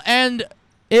Soul, and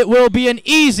it will be an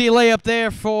easy layup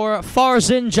there for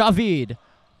Farzin Javid.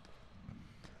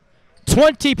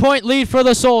 20-point lead for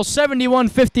the Soul,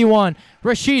 71-51.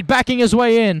 Rashid backing his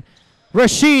way in.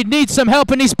 Rashid needs some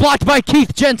help, and he's blocked by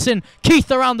Keith Jensen.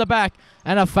 Keith around the back,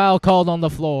 and a foul called on the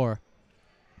floor.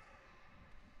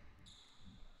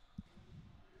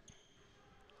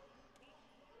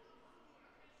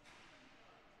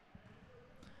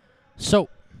 So,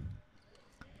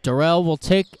 Darrell will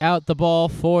take out the ball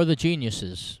for the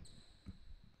Geniuses.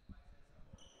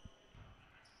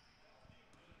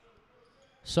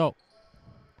 So,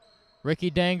 Ricky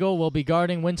Dangle will be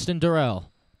guarding Winston Darrell.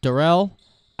 Darrell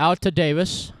out to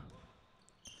Davis.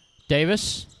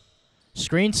 Davis,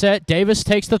 screen set. Davis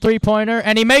takes the three-pointer,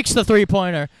 and he makes the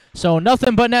three-pointer. So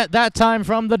nothing but net that time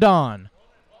from the Don.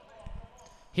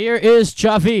 Here is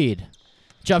Javid.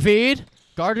 Javid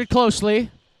guarded closely.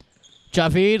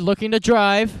 Javid looking to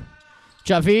drive.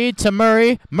 Javid to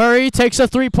Murray. Murray takes a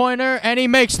three-pointer, and he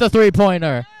makes the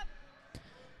three-pointer.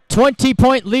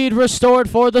 20-point lead restored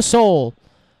for the Soul.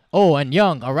 Oh, and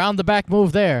Young, around the back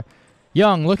move there.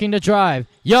 Young looking to drive.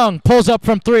 Young pulls up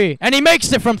from three, and he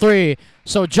makes it from three.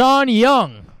 So John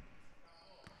Young.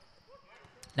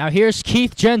 Now here's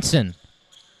Keith Jensen.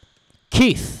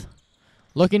 Keith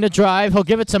looking to drive. He'll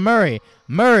give it to Murray.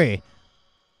 Murray.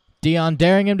 Dion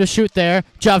daring him to shoot there.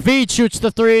 Javid shoots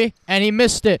the three, and he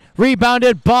missed it.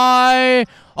 Rebounded by,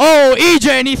 EJ,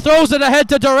 and he throws it ahead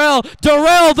to Darrell.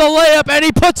 Darrell the layup, and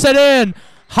he puts it in.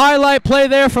 Highlight play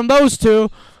there from those two.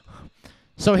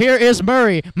 So here is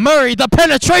Murray. Murray, the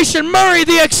penetration. Murray,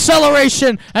 the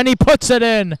acceleration, and he puts it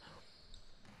in.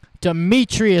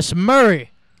 Demetrius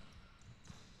Murray.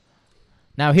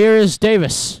 Now here is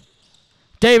Davis.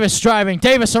 Davis driving.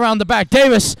 Davis around the back.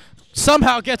 Davis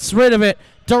somehow gets rid of it.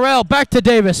 Darrell back to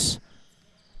Davis.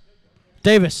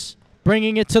 Davis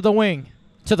bringing it to the wing,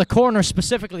 to the corner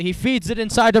specifically. He feeds it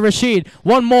inside to Rashid.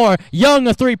 One more. Young,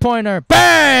 a three-pointer.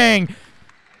 Bang!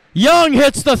 Young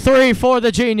hits the three for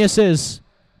the Geniuses.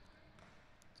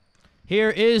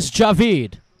 Here is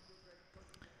Javid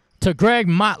to Greg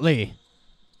Motley.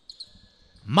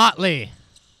 Motley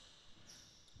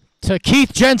to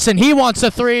Keith Jensen. He wants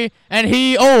a three, and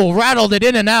he, rattled it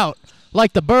in and out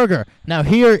like the burger. Now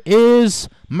here is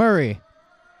Murray.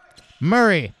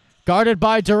 Murray guarded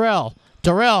by Darrell.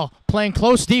 Darrell playing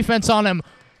close defense on him,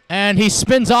 and he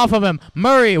spins off of him.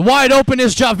 Murray, wide open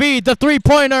is Javid, the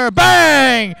three-pointer.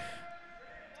 Bang!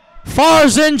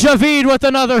 Farzin Javid with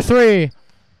another three.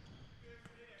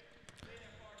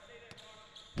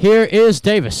 Here is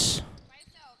Davis.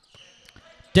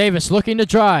 Davis looking to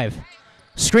drive.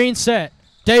 Screen set.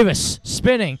 Davis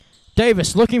spinning.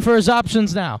 Davis looking for his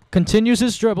options now. Continues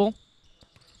his dribble.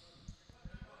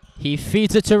 He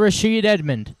feeds it to Rashid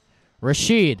Edmond.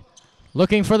 Rashid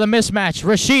looking for the mismatch.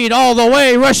 Rashid all the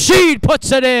way. Rashid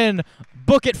puts it in.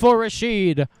 Book it for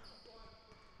Rashid.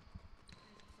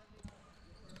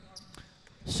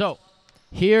 So,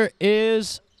 here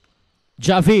is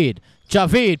Javid.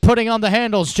 Javid putting on the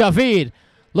handles. Javid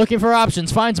looking for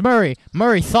options. Finds Murray.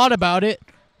 Murray thought about it.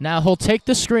 Now he'll take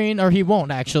the screen, or he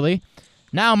won't actually.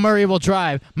 Now Murray will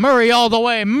drive. Murray all the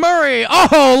way. Murray!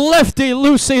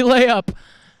 Lefty-loosey layup.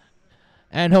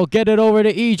 And he'll get it over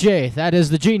to EJ. That is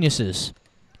the Geniuses.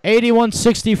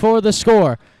 81-64 the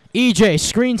score. EJ,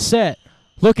 screen set.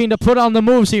 Looking to put on the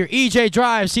moves here. EJ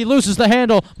drives. He loses the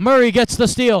handle. Murray gets the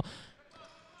steal.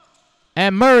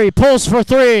 And Murray pulls for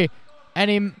three. And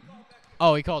he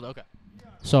called it. Okay.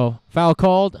 So, foul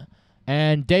called.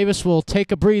 And Davis will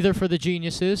take a breather for the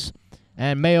Geniuses.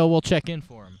 And Mayo will check in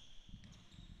for him.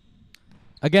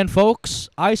 Again, folks,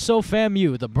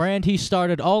 ISOFAMU, the brand he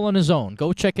started all on his own.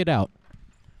 Go check it out.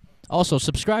 Also,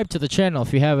 subscribe to the channel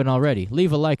if you haven't already.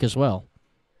 Leave a like as well.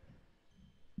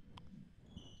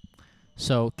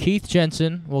 So, Keith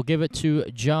Jensen will give it to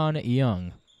John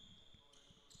Young.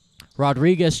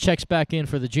 Rodriguez checks back in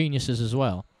for the Geniuses as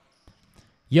well.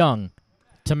 Young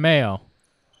to Mayo.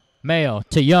 Mayo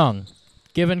to Young.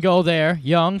 Give and go there.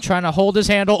 Young trying to hold his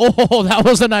handle. Oh, that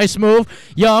was a nice move.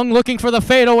 Young looking for the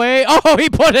fadeaway. Oh, he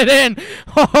put it in.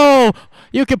 Oh,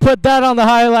 you can put that on the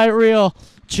highlight reel.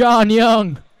 John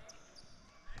Young.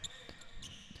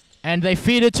 And they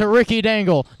feed it to Ricky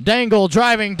Dangle. Dangle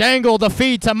driving. Dangle the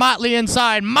feed to Motley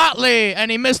inside. Motley,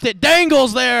 and he missed it.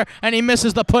 Dangle's there, and he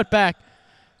misses the putback.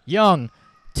 Young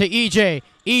to EJ.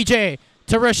 EJ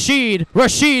to Rashid.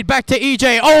 Rashid back to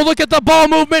EJ. Oh, look at the ball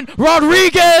movement.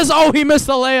 Rodriguez. Oh, he missed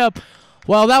the layup.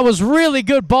 Well, that was really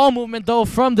good ball movement, though,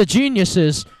 from the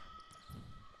Geniuses.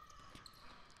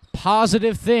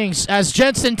 positive things as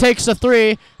Jensen takes the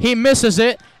three. He misses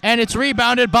it, and it's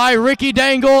rebounded by Ricky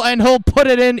Dangle, and he'll put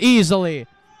it in easily.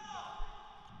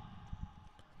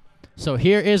 So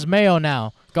here is Mayo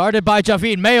now, guarded by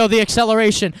Javid. Mayo, the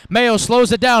acceleration. Mayo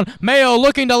slows it down. Mayo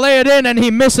looking to lay it in, and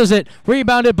he misses it.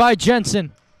 Rebounded by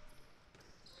Jensen.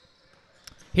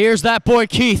 Here's that boy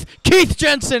Keith. Keith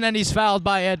Jensen, and he's fouled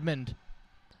by Edmond.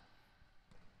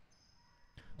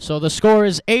 So the score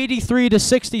is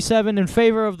 83-67 in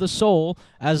favor of the Soul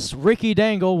as Ricky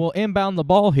Dangle will inbound the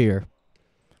ball here.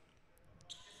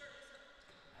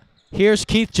 Here's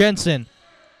Keith Jensen.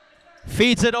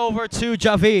 Feeds it over to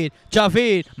Javid.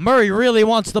 Javid, Murray really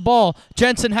wants the ball.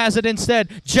 Jensen has it instead.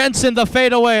 Jensen the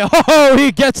fadeaway. Oh,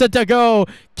 he gets it to go.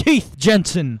 Keith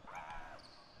Jensen.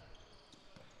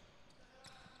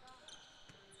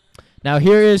 Now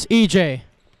here is EJ.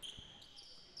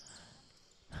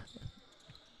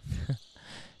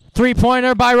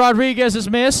 Three-pointer by Rodriguez is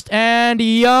missed, and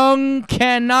Young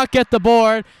cannot get the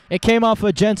board. It came off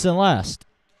of Jensen last.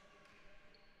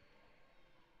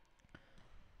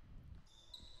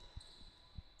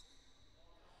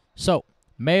 So,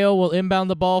 Mayo will inbound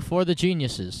the ball for the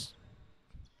Geniuses.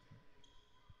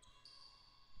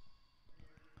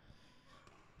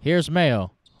 Here's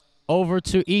Mayo. Over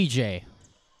to EJ.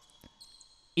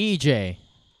 EJ.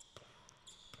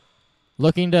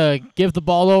 Looking to give the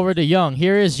ball over to Young.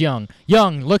 Here is Young.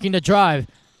 Young looking to drive.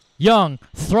 Young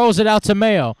throws it out to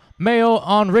Mayo. Mayo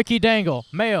on Ricky Dangle.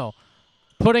 Mayo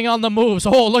putting on the moves.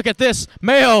 Oh, look at this.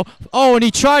 Mayo. Oh, and he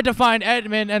tried to find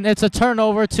Edmond, and it's a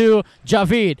turnover to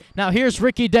Javid. Now here's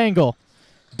Ricky Dangle.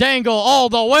 Dangle all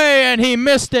the way, and he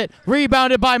missed it.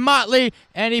 Rebounded by Motley,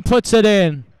 and he puts it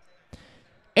in.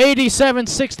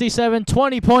 87-67,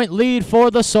 20-point lead for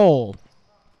the Soul.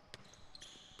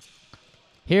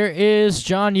 Here is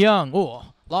John Young. Ooh,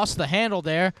 lost the handle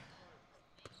there.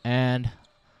 And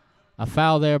a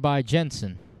foul there by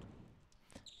Jensen.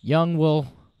 Young will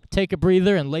take a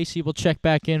breather, and Lacey will check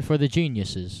back in for the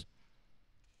Geniuses.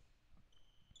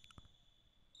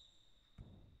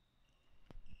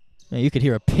 Man, you could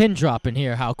hear a pin drop in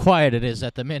here, how quiet it is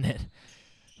at the minute.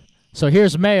 So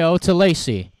here's Mayo to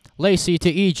Lacey. Lacey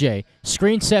to EJ.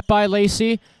 Screen set by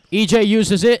Lacey. EJ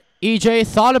uses it. EJ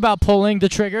thought about pulling the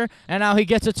trigger, and now he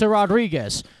gets it to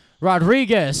Rodriguez.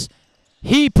 Rodriguez,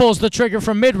 he pulls the trigger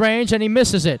from mid-range, and he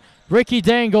misses it. Ricky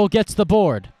Dangle gets the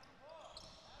board.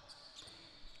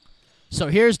 So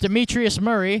here's Demetrius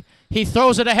Murray. He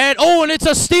throws it ahead. Oh, and it's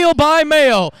a steal by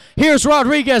Mayo. Here's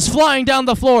Rodriguez flying down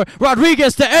the floor.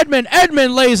 Rodriguez to Edmond.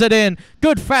 Edmond lays it in.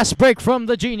 Good fast break from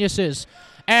the Geniuses.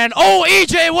 And, oh,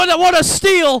 EJ, what a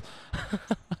steal.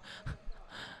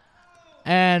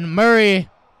 And Murray,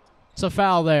 it's a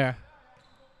foul there.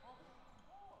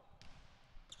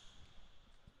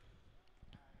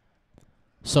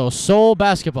 So Soul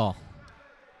basketball.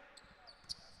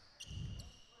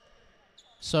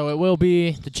 So it will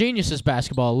be the Geniuses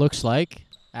basketball, it looks like,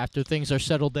 after things are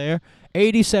settled there.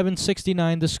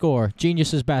 87-69 the score.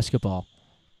 Geniuses basketball.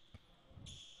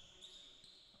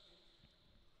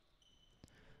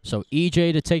 So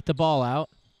EJ to take the ball out.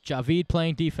 Javid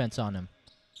playing defense on him.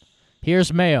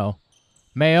 Here's Mayo.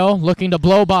 Mayo looking to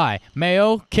blow by.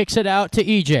 Mayo kicks it out to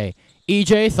EJ.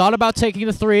 EJ thought about taking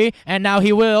the three, and now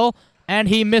he will, and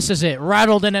he misses it.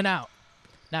 Rattled in and out.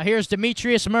 Now here's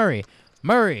Demetrius Murray.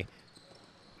 Murray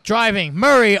driving.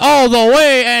 Murray all the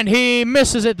way, and he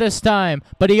misses it this time,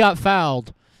 but he got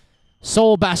fouled.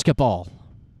 Soul basketball.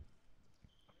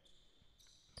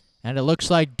 And it looks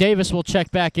like Davis will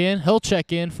check back in. He'll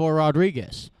check in for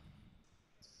Rodriguez.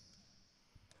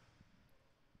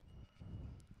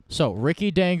 So Ricky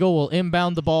Dangle will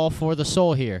inbound the ball for the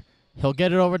Soul here. He'll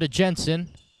get it over to Jensen.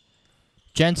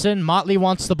 Jensen, Motley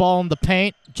wants the ball in the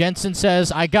paint. Jensen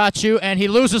says, I got you, and he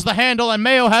loses the handle, and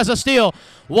Mayo has a steal.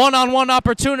 One-on-one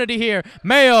opportunity here.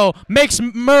 Mayo makes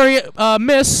Murray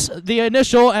miss the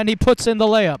initial, and he puts in the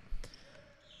layup.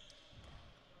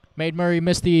 Made Murray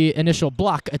miss the initial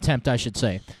block attempt, I should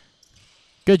say.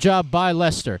 Good job by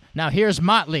Lester. Now here's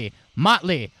Motley.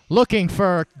 Motley looking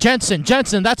for Jensen.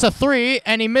 Jensen, that's a three,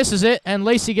 and he misses it, and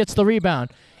Lacey gets the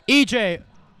rebound. EJ,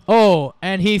 oh,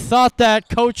 and he thought that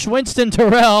Coach Winston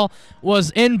Terrell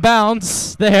was in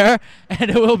bounds there, and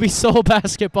it will be Soul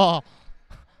basketball.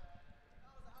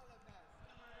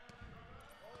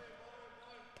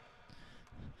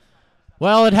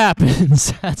 Well, it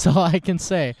happens. That's all I can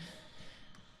say.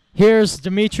 Here's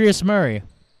Demetrius Murray.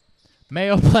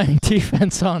 Mayo playing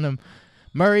defense on him.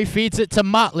 Murray feeds it to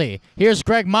Motley. Here's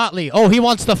Greg Motley. Oh, he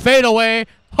wants the fadeaway.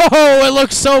 Oh, it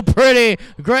looks so pretty.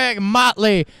 Greg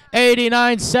Motley,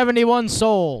 89-71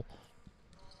 Soul.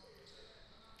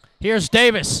 Here's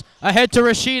Davis. Ahead to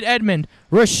Rashid Edmond.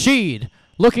 Rashid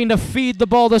looking to feed the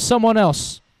ball to someone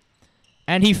else.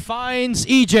 And he finds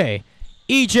EJ.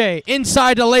 EJ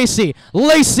inside to Lacey.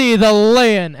 Lacey the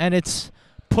lay-in, and it's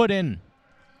put in.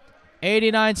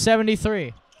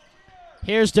 89-73.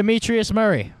 Here's Demetrius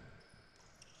Murray.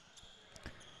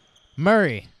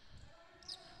 Murray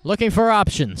looking for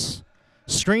options.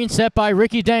 Screen set by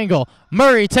Ricky Dangle.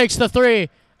 Murray takes the three,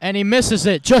 and he misses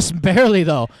it just barely,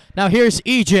 though. Now here's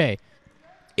EJ.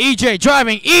 EJ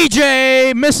driving.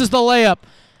 EJ misses the layup.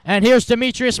 And here's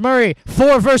Demetrius Murray.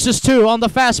 4 versus 2 on the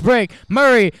fast break.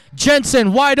 Murray,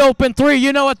 Jensen, wide open three.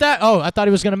 You know what that? Oh, I thought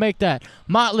he was going to make that.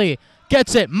 Motley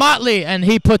gets it. Motley, and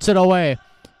he puts it away.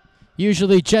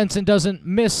 Usually Jensen doesn't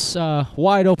miss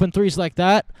wide open threes like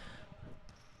that.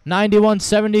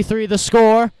 91-73 the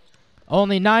score.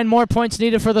 Only 9 more points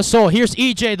needed for the Soul. Here's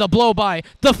EJ, the blow-by.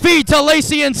 The feed to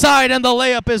Lacey inside, and the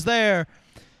layup is there.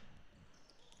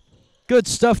 Good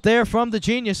stuff there from the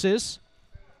Geniuses.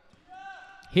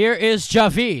 Here is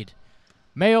Javid.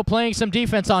 Mayo playing some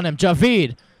defense on him.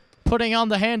 Javid putting on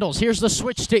the handles. Here's the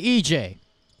switch to EJ.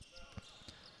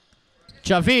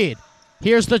 Javid.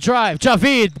 Here's the drive.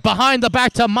 Javid behind the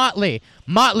back to Motley.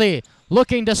 Motley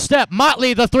looking to step.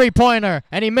 Motley the three-pointer,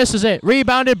 and he misses it.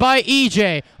 Rebounded by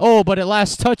EJ. Oh, but it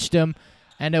last touched him,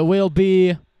 and it will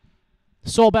be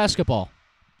Soul basketball.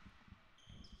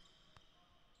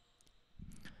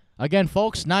 Again,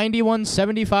 folks,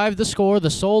 91-75 the score. The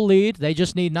Soul lead. They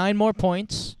just need 9 more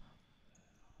points.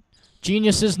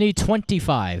 Geniuses need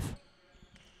 25.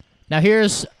 Now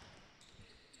here's...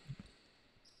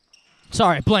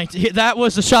 Sorry, blanked. That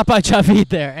was a shot by Javid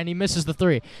there, and he misses the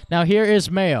three. Now here is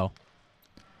Mayo.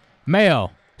 Mayo,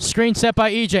 screen set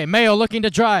by EJ. Mayo looking to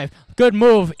drive. Good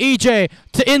move. EJ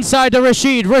to inside to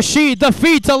Rashid. Rashid, the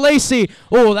feed to Lacey.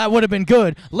 Oh, that would have been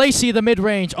good. Lacey, the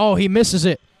mid-range. Oh, he misses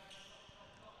it.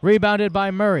 Rebounded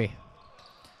by Murray.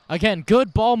 Again,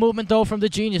 good ball movement, though, from the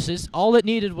Geniuses. All it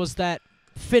needed was that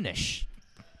finish.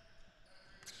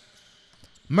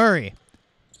 Murray,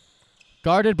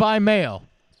 guarded by Mayo.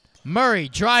 Murray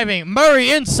driving. Murray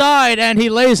inside, and he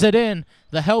lays it in.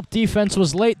 The help defense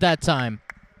was late that time.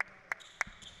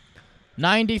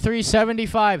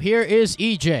 93-75. Here is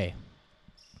EJ.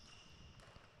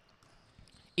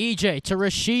 EJ to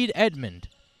Rashid Edmond.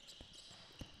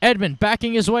 Edmond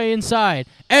backing his way inside.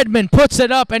 Edmond puts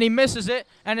it up, and he misses it,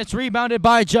 and it's rebounded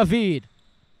by Javid.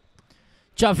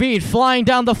 Javid flying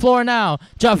down the floor now.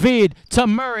 Javid to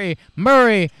Murray.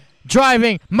 Murray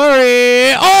driving.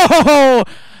 Murray. Oh!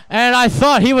 And I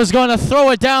thought he was going to throw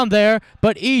it down there,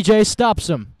 but EJ stops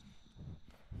him.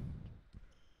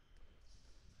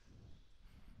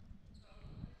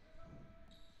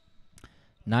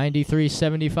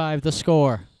 (93-75) the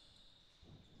score.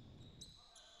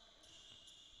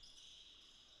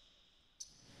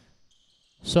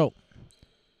 So,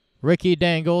 Ricky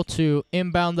Dangle to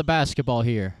inbound the basketball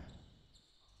here,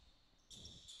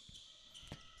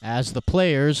 as the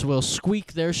players will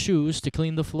squeak their shoes to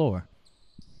clean the floor.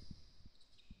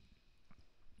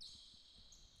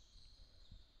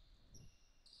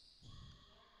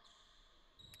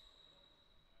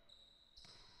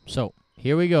 So,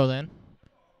 here we go then.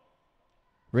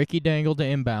 Ricky Dangle to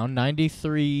inbound.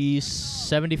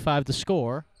 93-75 the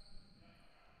score.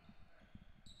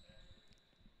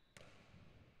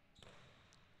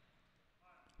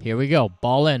 Here we go.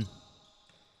 Ball in.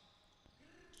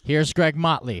 Here's Greg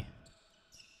Motley.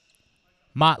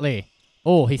 Motley.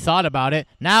 Oh, he thought about it.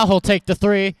 Now he'll take the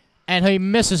three, and he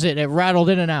misses it. It rattled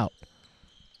in and out.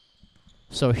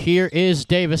 So here is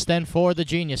Davis then for the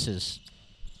Geniuses.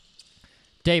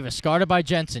 Davis guarded by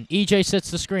Jensen. EJ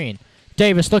sits the screen.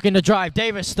 Davis looking to drive.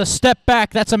 Davis, the step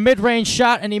back. That's a mid-range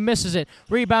shot, and he misses it.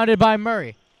 Rebounded by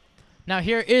Murray. Now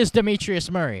here is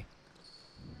Demetrius Murray.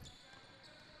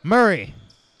 Murray.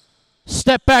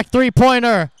 Step back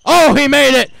three-pointer. Oh, he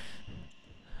made it!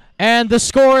 And the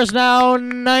score is now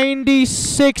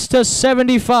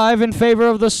 96-75 in favor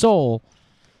of the Soul.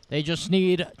 They just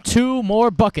need 2 more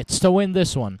buckets to win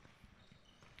this one.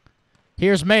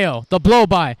 Here's Mayo, the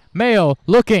blow-by. Mayo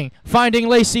looking, finding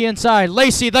Lacey inside.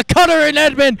 Lacey, the cutter in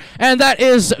Edmond, and that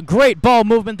is great ball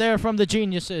movement there from the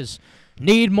Geniuses.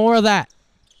 Need more of that.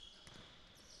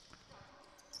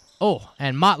 Oh,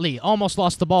 and Motley almost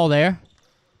lost the ball there.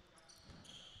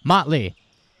 Motley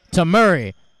to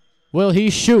Murray. Will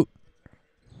he shoot?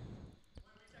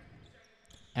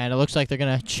 And it looks like they're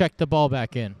going to check the ball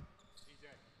back in.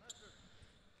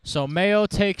 So Mayo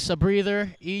takes a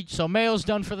breather. So Mayo's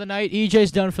done for the night.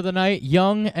 EJ's done for the night.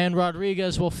 Young and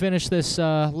Rodriguez will finish this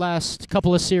last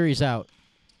couple of series out.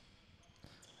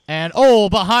 And, oh,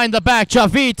 behind the back,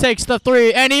 Javid takes the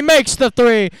three, and he makes the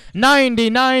three.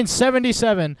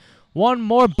 99-77. One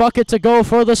more bucket to go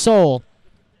for the Soul.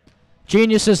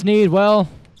 Geniuses need, well,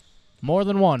 more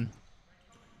than one.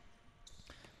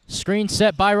 Screen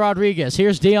set by Rodriguez.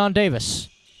 Here's Dion Davis.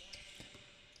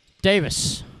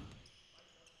 Davis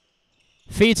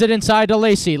feeds it inside to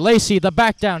Lacey. Lacey, the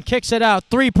back down, kicks it out.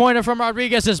 Three-pointer from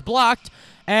Rodriguez is blocked,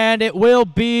 and it will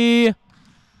be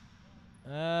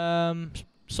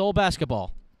Soul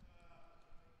basketball.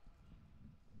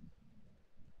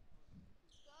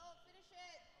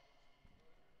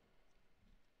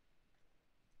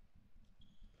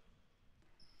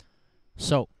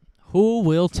 So, who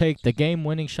will take the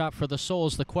game-winning shot for the Soul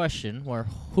is the question, where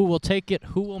who will take it,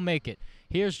 who will make it.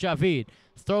 Here's Javid,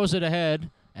 throws it ahead,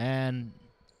 and,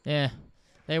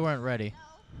 they weren't ready.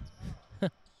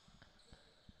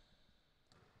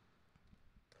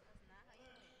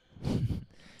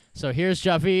 So here's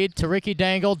Javid to Ricky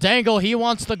Dangle. Dangle, he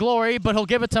wants the glory, but he'll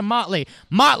give it to Motley.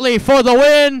 Motley for the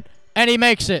win, and he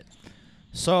makes it.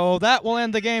 So that will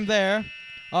end the game there.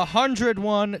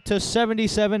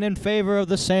 101-77 in favor of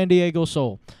the San Diego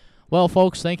Soul. Well,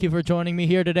 folks, thank you for joining me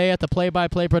here today at the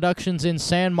Play-by-Play Productions in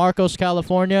San Marcos,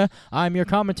 California. I'm your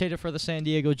commentator for the San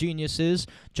Diego Geniuses,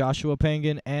 Joshua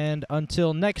Pengen, and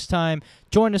until next time,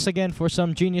 join us again for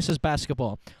some Geniuses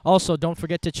basketball. Also, don't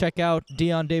forget to check out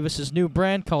Dion Davis's new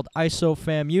brand called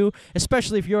ISOFAMU,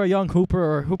 especially if you're a young hooper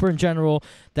or a hooper in general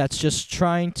that's just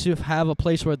trying to have a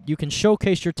place where you can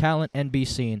showcase your talent and be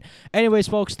seen. Anyways,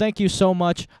 folks, thank you so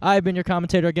much. I've been your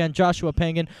commentator again, Joshua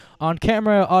Pengen. On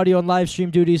camera, audio, and live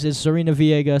stream duties is Zarina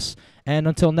Villegas. And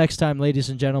until next time, ladies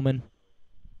and gentlemen,